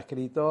eso está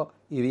escrito,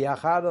 y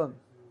viajaron,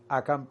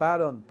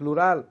 acamparon,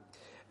 plural.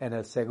 En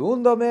el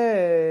segundo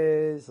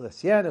mes,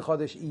 recién en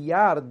Jodesh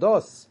Iyar,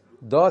 2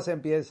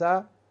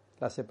 empieza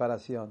la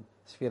separación.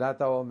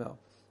 Sfirat HaOmer,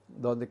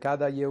 donde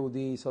cada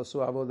Yehudi hizo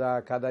su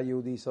abodá, cada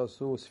Yehudi hizo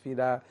su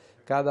sfirá,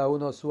 cada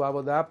uno su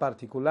abodá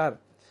particular.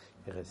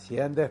 Y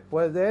recién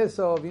después de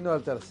eso vino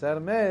el tercer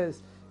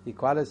mes. ¿Y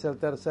cuál es el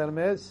tercer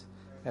mes?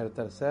 El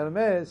tercer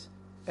mes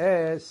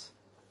es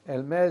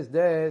el mes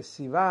de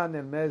Sivan,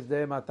 el mes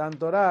de Matan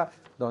Torah,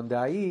 donde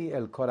ahí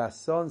el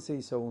corazón se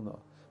hizo uno,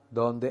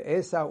 donde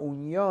esa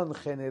unión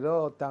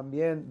generó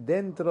también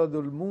dentro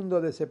del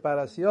mundo de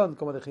separación,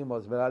 como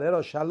dijimos,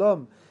 verdadero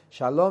shalom,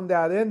 shalom de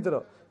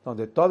adentro,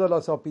 donde todas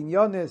las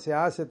opiniones se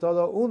hace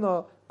todo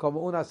uno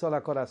como una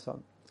sola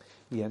corazón.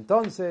 Y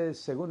entonces,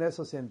 según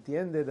eso se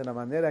entiende de una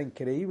manera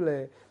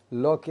increíble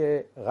lo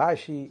que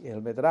Rashi,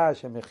 el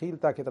Medrash, el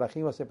Mejilta que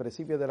trajimos al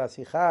principio de la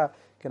Sija,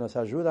 que nos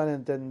ayudan a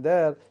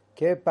entender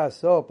qué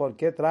pasó, por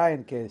qué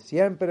traen, que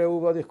siempre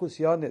hubo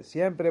discusiones,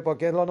 siempre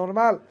porque es lo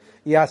normal.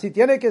 Y así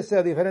tiene que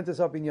ser diferentes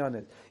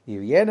opiniones. Y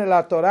viene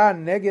la Torah,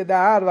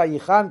 Negedar,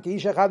 Vayihan, Ki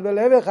Ish Echad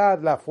Belev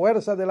Echad, la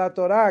fuerza de la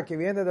Torah que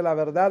viene de la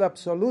verdad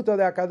absoluta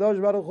de Akadosh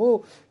Baruj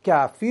Hu, que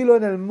afilo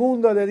en el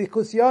mundo de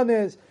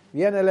discusiones,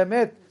 viene el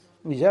Emet,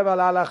 y lleva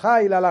la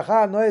halajá, y la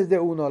halajá no es de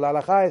uno, la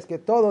halajá es que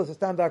todos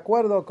están de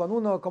acuerdo con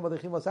uno, como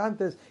dijimos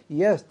antes,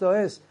 y esto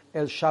es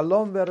el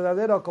shalom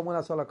verdadero como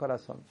una sola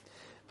corazón.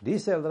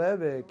 Dice el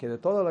Rebbe que de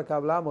todo lo que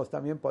hablamos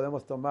también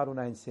podemos tomar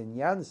una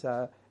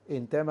enseñanza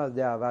en temas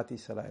de Avat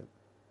Israel.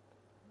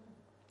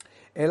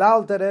 El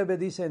Alter Rebbe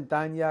dice en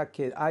Tanya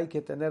que hay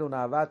que tener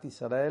una Avat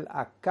Israel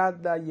a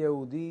cada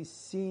Yehudí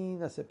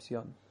sin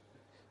excepción,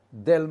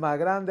 del más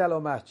grande a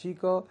lo más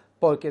chico,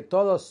 porque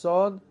todos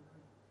son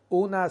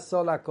una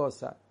sola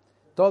cosa.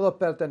 Todos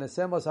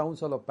pertenecemos a un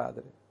solo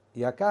Padre.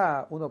 Y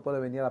acá uno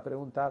puede venir a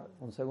preguntar,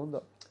 un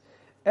segundo,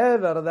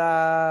 ¿es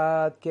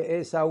verdad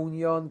que esa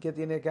unión que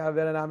tiene que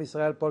haber en Am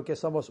Israel porque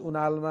somos un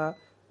alma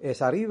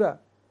es arriba?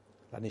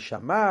 La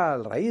Neshama,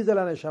 la raíz de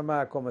la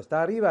Neshama, como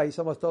está arriba, ahí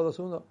somos todos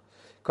uno.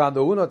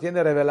 Cuando uno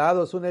tiene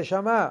revelado su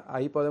Neshama,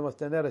 ahí podemos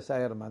tener esa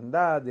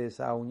hermandad,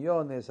 esa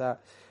unión, esa...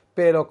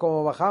 Pero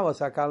como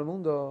bajamos acá al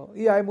mundo,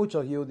 y hay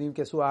muchos Yehudim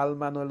que su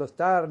alma no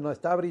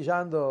está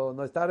brillando,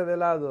 no está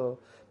revelado,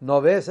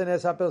 no ves en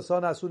esa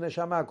persona su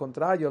Neshama, al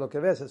contrario, lo que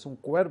ves es un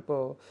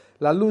cuerpo,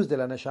 la luz de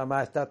la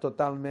Neshama está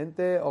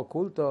totalmente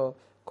oculto.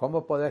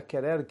 ¿Cómo podés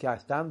querer que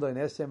estando en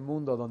ese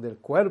mundo donde el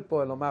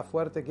cuerpo es lo más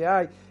fuerte que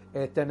hay,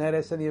 es tener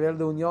ese nivel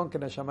de unión que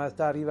Neshama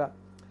está arriba?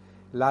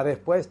 La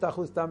respuesta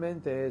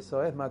justamente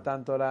eso es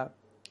Matan Torah.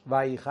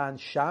 Vayihan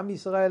Sham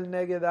Israel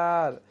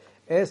Negedar.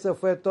 Eso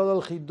fue todo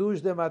el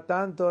hidush de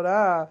Matan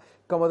Torah,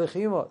 como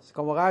dijimos,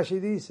 como Rashi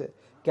dice,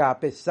 que a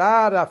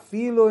pesar,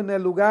 afilo en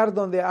el lugar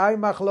donde hay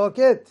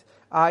machloket,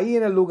 ahí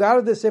en el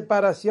lugar de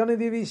separación y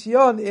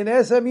división, en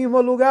ese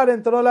mismo lugar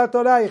entró la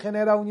Torah y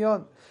genera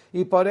unión.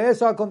 Y por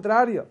eso, al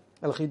contrario,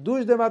 el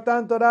hidush de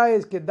Matan Torah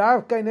es que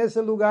Davka en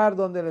ese lugar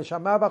donde el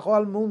Neshama bajó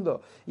al mundo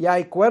y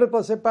hay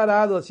cuerpos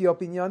separados y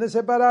opiniones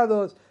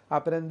separados,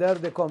 aprender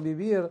de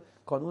convivir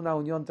con una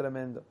unión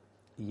tremenda.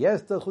 Y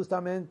esto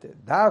justamente,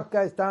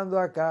 Davka estando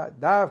acá,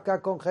 Davka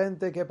con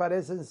gente que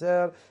parecen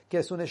ser,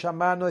 que su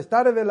Neshama no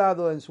está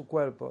revelado en su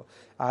cuerpo.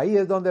 Ahí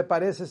es donde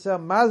parece ser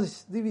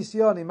más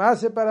división y más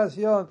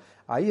separación.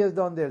 Ahí es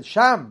donde el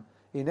Sham,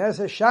 y en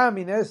ese Sham,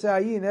 en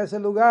ese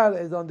lugar,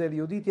 es donde el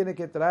Yudí tiene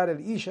que traer el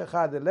Ish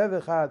Echad, el Lev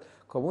Echad,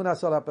 como una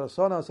sola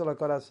persona, un solo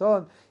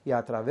corazón, y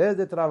a través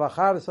de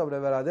trabajar sobre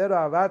verdadero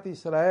Avat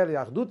Israel y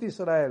Achdut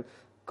Israel,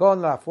 con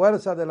la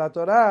fuerza de la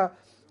Torah,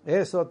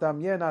 eso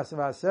también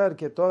va a hacer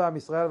que todo Am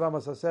Israel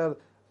vamos a ser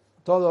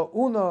todo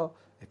uno,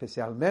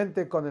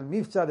 especialmente con el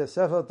Mifza de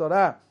Sefer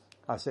Torah,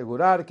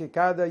 asegurar que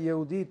cada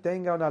Yehudí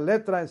tenga una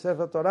letra en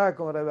Sefer Torah,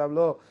 como Rebbe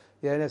habló,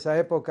 y en esa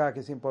época que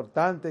es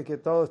importante que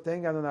todos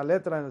tengan una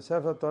letra en el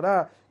Sefer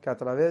Torah, que a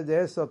través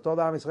de eso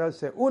todo Am Israel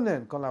se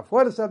unen con la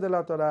fuerza de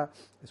la Torah.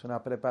 Es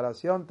una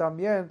preparación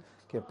también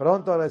que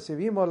pronto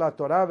recibimos la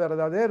Torah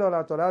verdadera,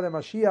 la Torah de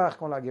Mashiach,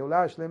 con la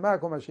Geulah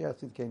Shlema, con Mashiach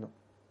Tzidkenu.